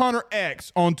 Jarquez Hunter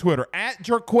X on Twitter, at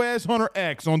Jarquez Hunter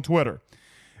X on Twitter.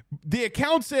 The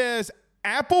account says,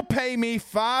 Apple pay me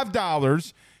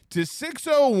 $5 to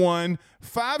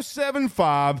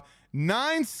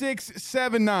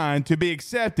 601-575-9679 to be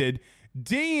accepted.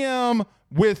 DM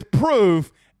with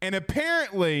proof, and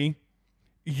apparently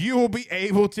you will be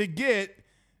able to get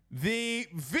the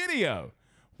video.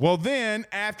 Well, then,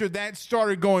 after that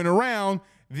started going around,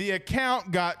 the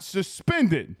account got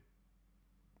suspended.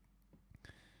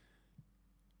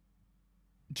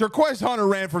 Jarquez Hunter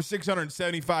ran for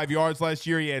 675 yards last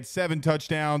year. He had 7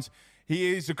 touchdowns.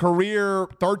 He is a career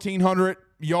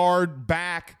 1,300-yard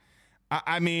back.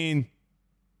 I mean,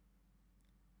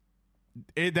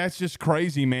 that's just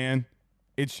crazy, man.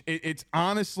 It's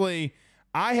honestly,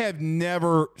 I have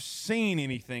never seen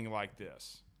anything like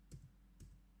this.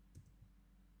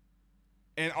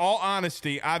 In all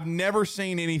honesty, I've never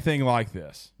seen anything like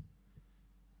this.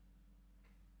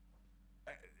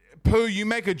 Pooh, you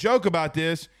make a joke about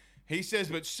this. He says,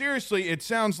 but seriously, it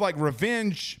sounds like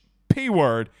revenge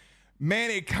P-word. Man,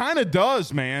 it kind of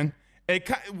does, man.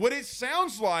 What it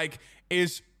sounds like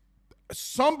is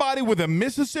somebody with a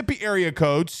Mississippi area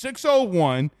code,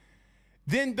 601,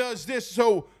 then does this.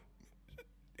 So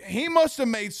he must have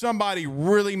made somebody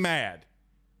really mad,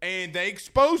 and they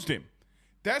exposed him.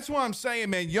 That's what I'm saying,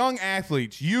 man. Young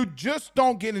athletes, you just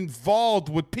don't get involved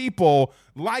with people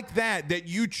like that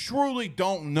you truly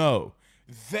don't know.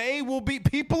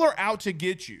 People are out to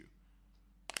get you.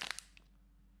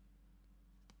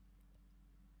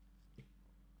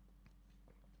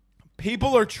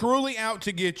 People are truly out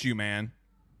to get you, man.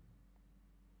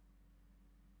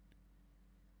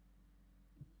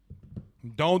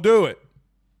 Don't do it.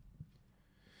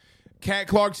 Cat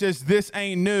Clark says, this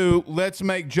ain't new. Let's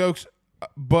make jokes,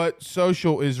 but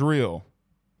social is real.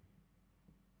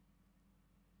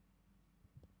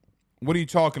 What are you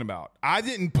talking about? I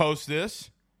didn't post this.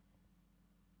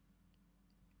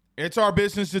 It's our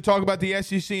business to talk about the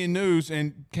SEC and news,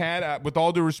 and Cat, with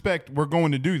all due respect, we're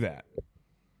going to do that.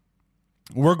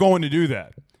 We're going to do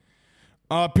that.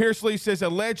 Pierce Lee says,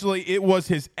 allegedly, it was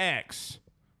his ex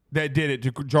that did it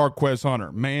to Jarquez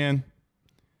Hunter. Man.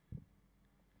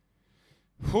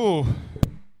 Whew.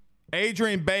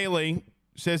 Adrian Bailey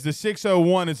says the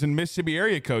 601 is in Mississippi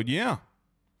area code. Yeah.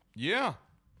 Yeah.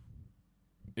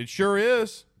 It sure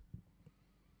is.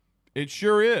 It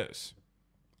sure is.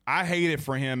 I hate it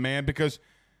for him, man, because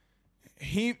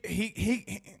he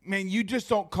man, you just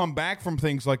don't come back from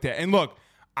things like that. And look,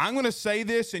 I'm going to say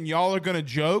this and y'all are going to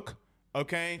joke,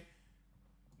 okay?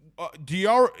 Do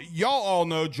y'all all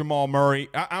know Jamal Murray?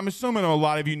 I'm assuming a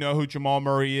lot of you know who Jamal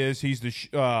Murray is. He's the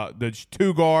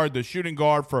shooting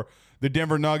guard for the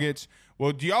Denver Nuggets.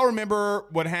 Well, do y'all remember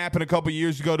what happened a couple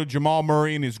years ago to Jamal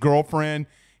Murray and his girlfriend?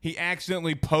 He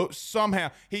accidentally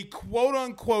he quote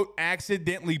unquote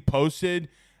accidentally posted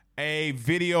a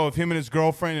video of him and his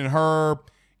girlfriend and her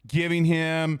giving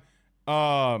him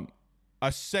a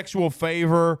sexual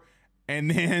favor.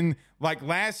 And then, like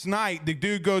last night, the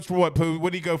dude goes for what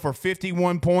did he go for,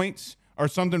 51 points or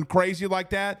something crazy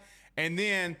like that? And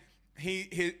then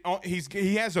he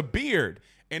has a beard,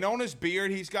 and on his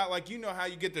beard he's got, like, you know how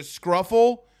you get the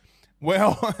scruffle?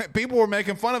 Well, people were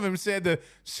making fun of him, said the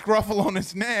scruffle on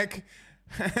his neck.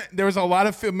 There was a lot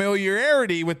of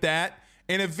familiarity with that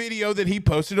in a video that he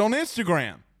posted on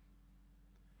Instagram.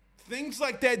 Things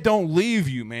like that don't leave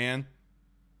you, man.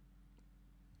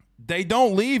 They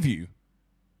don't leave you.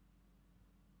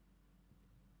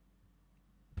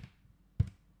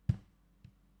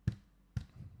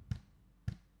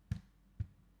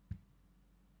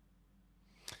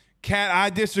 Kat, I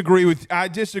disagree with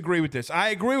this. I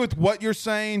agree with what you're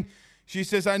saying. She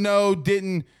says, I know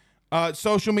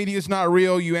social media is not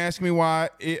real. You ask me why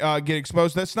it get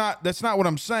exposed. That's not what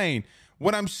I'm saying.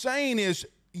 What I'm saying is,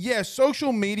 yes,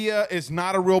 social media is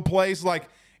not a real place. Like,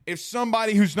 if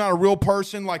somebody who's not a real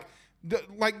person, like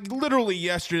literally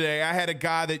yesterday, I had a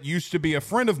guy that used to be a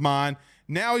friend of mine.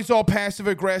 Now he's all passive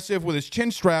aggressive with his chin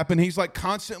strap, and he's like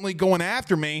constantly going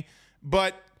after me.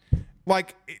 But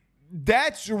like,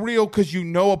 that's real because you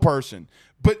know a person.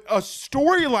 But a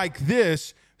story like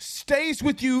this stays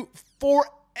with you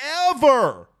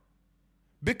forever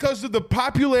because of the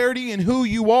popularity and who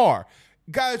you are.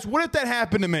 Guys, what if that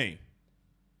happened to me?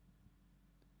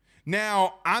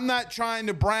 Now, I'm not trying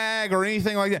to brag or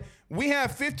anything like that. We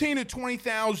have 15 to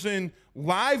 20,000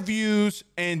 live views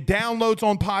and downloads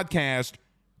on podcast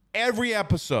every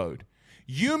episode.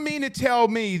 You mean to tell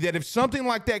me that if something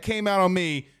like that came out on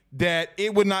me, that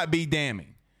it would not be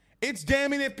damning? It's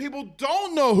damning if people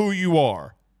don't know who you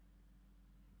are.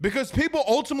 Because people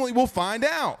ultimately will find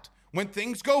out when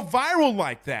things go viral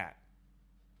like that.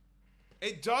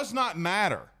 It does not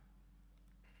matter.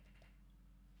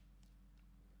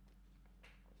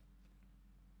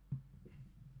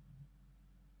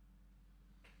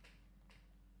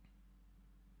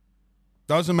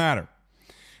 Doesn't matter.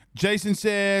 Jason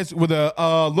says, with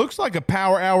a looks like a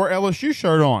Power Hour LSU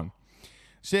shirt on,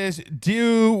 says,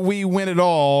 do we win it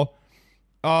all?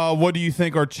 What do you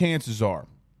think our chances are?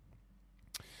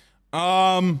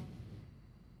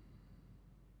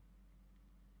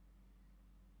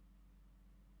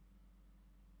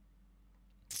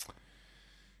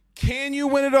 Can you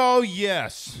win it all?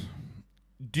 Yes.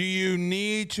 Do you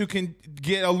need to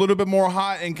get a little bit more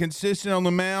hot and consistent on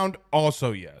the mound?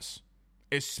 Also, yes.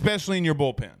 Especially in your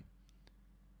bullpen.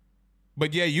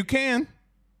 But yeah, you can.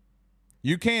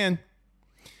 You can.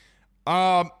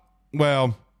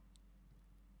 Well,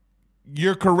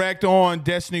 you're correct on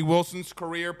Destiny Wilson's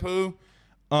career, Pooh.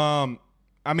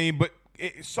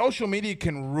 Social media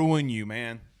can ruin you,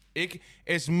 man.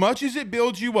 As much as it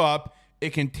builds you up, it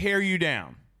can tear you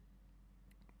down.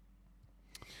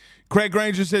 Craig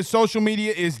Granger says social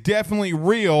media is definitely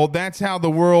real. That's how the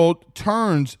world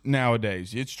turns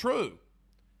nowadays. It's true.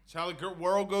 It's how the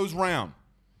world goes round.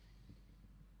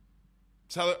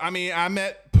 I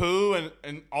met Pooh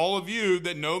and all of you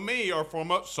that know me are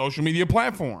from a social media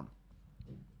platform.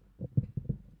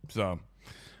 So, all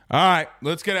right,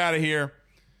 let's get out of here.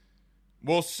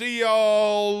 We'll see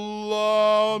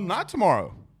y'all not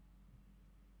tomorrow.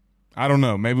 I don't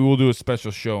know. Maybe we'll do a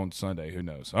special show on Sunday. Who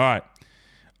knows? All right.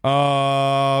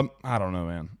 I don't know,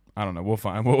 man. I don't know. We'll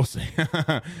find. We'll see.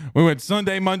 We went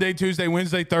Sunday, Monday, Tuesday,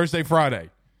 Wednesday, Thursday, Friday.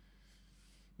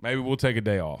 Maybe we'll take a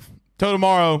day off. Till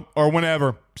tomorrow or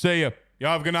whenever. See ya.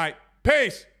 Y'all have a good night.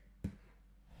 Peace.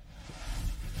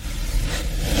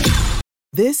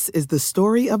 This is the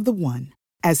story of the one.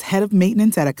 As head of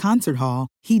maintenance at a concert hall,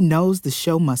 he knows the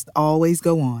show must always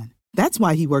go on. That's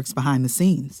why he works behind the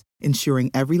scenes, ensuring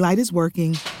every light is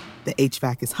working, the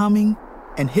HVAC is humming,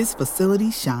 and his facility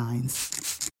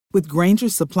shines. With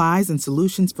Grainger's supplies and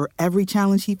solutions for every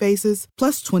challenge he faces,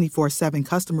 plus 24/7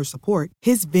 customer support,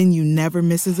 his venue never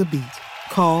misses a beat.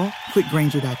 Call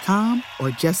quickgrainger.com or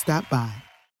just stop by.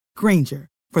 Grainger,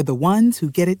 for the ones who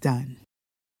get it done.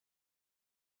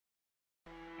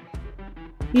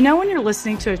 You know when you're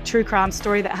listening to a true crime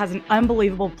story that has an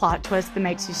unbelievable plot twist that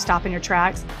makes you stop in your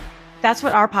tracks? That's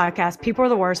what our podcast, People Are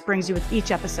the Worst, brings you with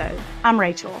each episode. I'm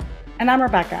Rachel. And I'm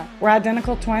Rebecca. We're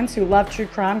identical twins who love true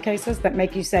crime cases that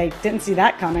make you say, didn't see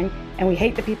that coming, and we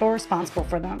hate the people responsible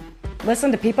for them.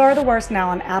 Listen to People Are the Worst now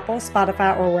on Apple,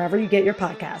 Spotify, or wherever you get your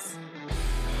podcasts.